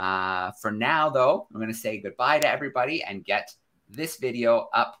 For now, though, I'm going to say goodbye to everybody and get this video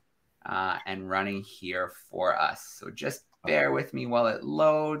up and running here for us. So just bear with me while it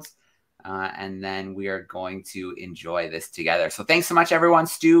loads. And then we are going to enjoy this together. So thanks so much, everyone.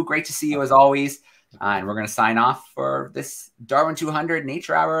 Stu, great to see you as always. And we're going to sign off for this Darwin200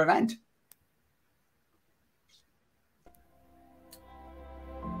 Nature Hour event.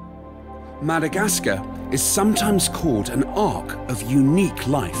 Madagascar is sometimes called an ark of unique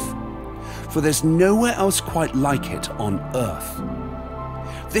life, for there's nowhere else quite like it on Earth.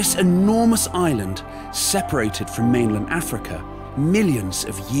 This enormous island separated from mainland Africa millions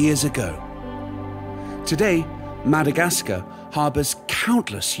of years ago. Today, Madagascar harbours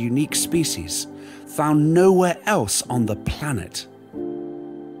countless unique species found nowhere else on the planet.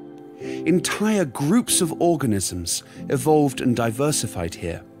 Entire groups of organisms evolved and diversified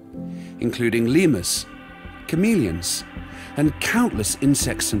here, including lemurs, chameleons, and countless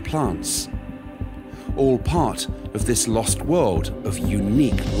insects and plants, all part of this lost world of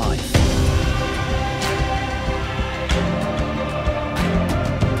unique life.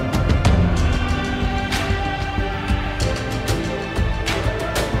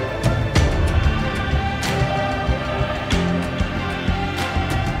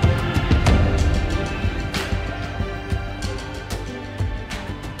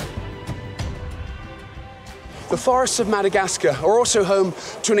 The forests of Madagascar are also home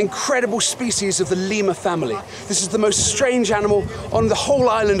to an incredible species of the lemur family. This is the most strange animal on the whole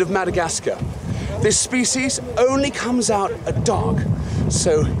island of Madagascar. This species only comes out at dark,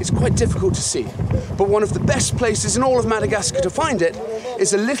 so it's quite difficult to see. But one of the best places in all of Madagascar to find it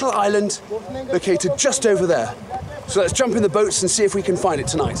is a little island located just over there. So let's jump in the boats and see if we can find it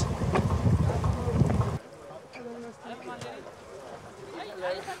tonight.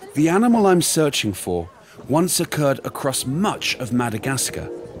 The animal I'm searching for once occurred across much of Madagascar,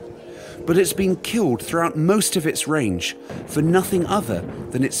 but it's been killed throughout most of its range for nothing other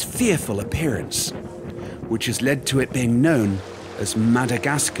than its fearful appearance, which has led to it being known as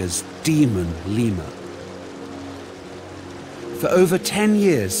Madagascar's demon lemur. For over 10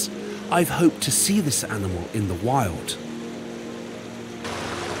 years, I've hoped to see this animal in the wild.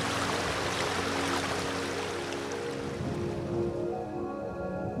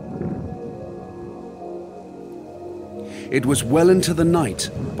 It was well into the night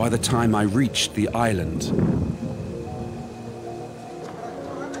by the time I reached the island.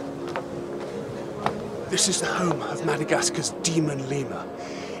 This is the home of Madagascar's demon lemur.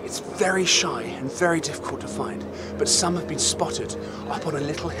 It's very shy and very difficult to find, but some have been spotted up on a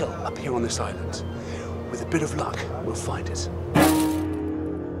little hill up here on this island. With a bit of luck, we'll find it.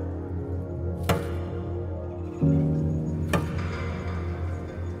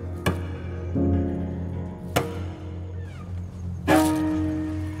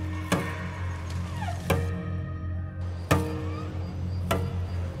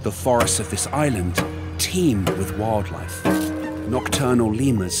 The forests of this island teem with wildlife. Nocturnal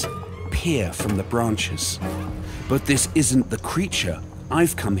lemurs peer from the branches. But this isn't the creature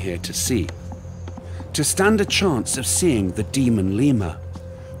I've come here to see. To stand a chance of seeing the demon lemur,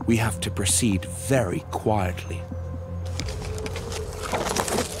 we have to proceed very quietly.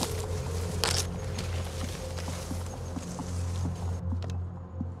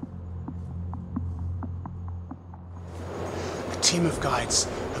 A team of guides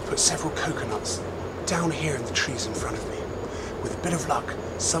have put several coconuts down here in the trees in front of me. With a bit of luck,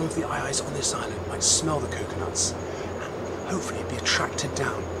 some of the ayayas on this island might smell the coconuts and hopefully be attracted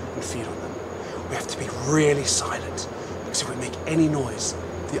down and feed on them. We have to be really silent, because if we make any noise,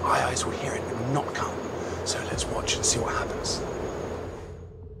 the ayayas will hear it and will not come. So let's watch and see what happens.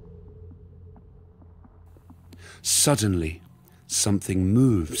 Suddenly, something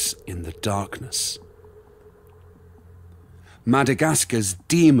moves in the darkness. Madagascar's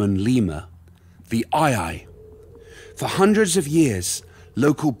demon lemur, the ayay. For hundreds of years,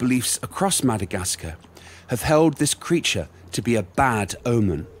 local beliefs across Madagascar have held this creature to be a bad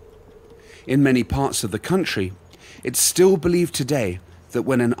omen. In many parts of the country, it's still believed today that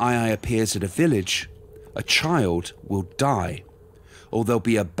when an ayay appears at a village, a child will die, or there'll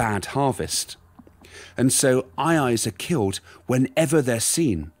be a bad harvest. And so ayayas are killed whenever they're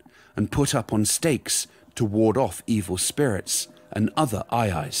seen and put up on stakes to ward off evil spirits and other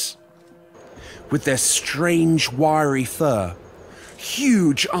ayayas. With their strange wiry fur,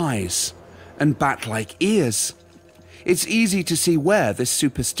 huge eyes, and bat-like ears, it's easy to see where this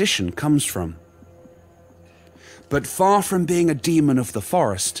superstition comes from. But far from being a demon of the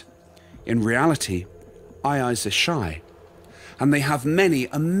forest, in reality, ayayas are shy, and they have many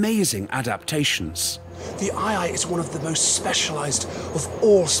amazing adaptations. The ayay is one of the most specialized of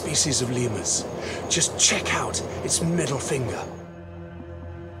all species of lemurs. Just check out its middle finger.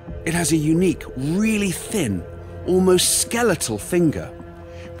 It has a unique, really thin, almost skeletal finger,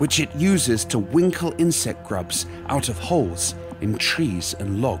 which it uses to winkle insect grubs out of holes in trees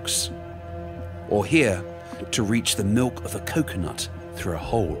and logs. Or here, to reach the milk of a coconut through a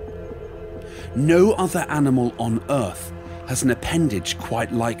hole. No other animal on Earth has an appendage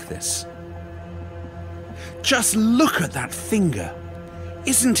quite like this. Just look at that finger.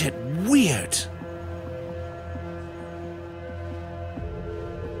 Isn't it weird?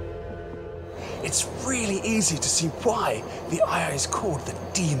 it's really easy to see why the eye is called the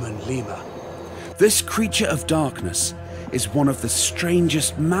demon lemur. This creature of darkness is one of the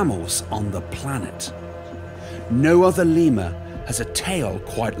strangest mammals on the planet. No other lemur has a tail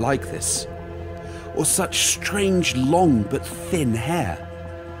quite like this, or such strange long but thin hair.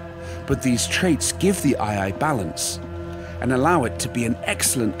 But these traits give the eye balance and allow it to be an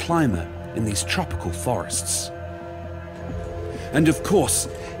excellent climber in these tropical forests. And of course,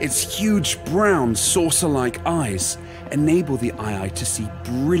 its huge brown saucer-like eyes enable the eye to see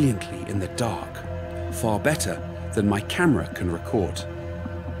brilliantly in the dark, far better than my camera can record.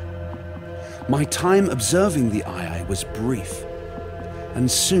 My time observing the eye was brief, and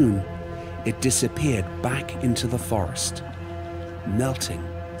soon it disappeared back into the forest, melting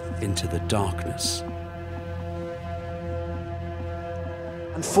into the darkness.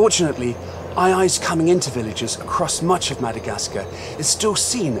 Unfortunately, eye-eyes coming into villages across much of Madagascar is still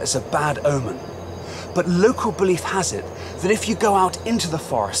seen as a bad omen. But local belief has it that if you go out into the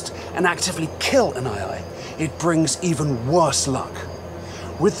forest and actively kill an eye-eye, it brings even worse luck.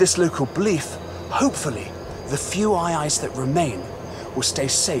 With this local belief, hopefully, the few eye-eyes that remain will stay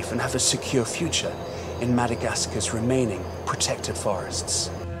safe and have a secure future in Madagascar's remaining protected forests.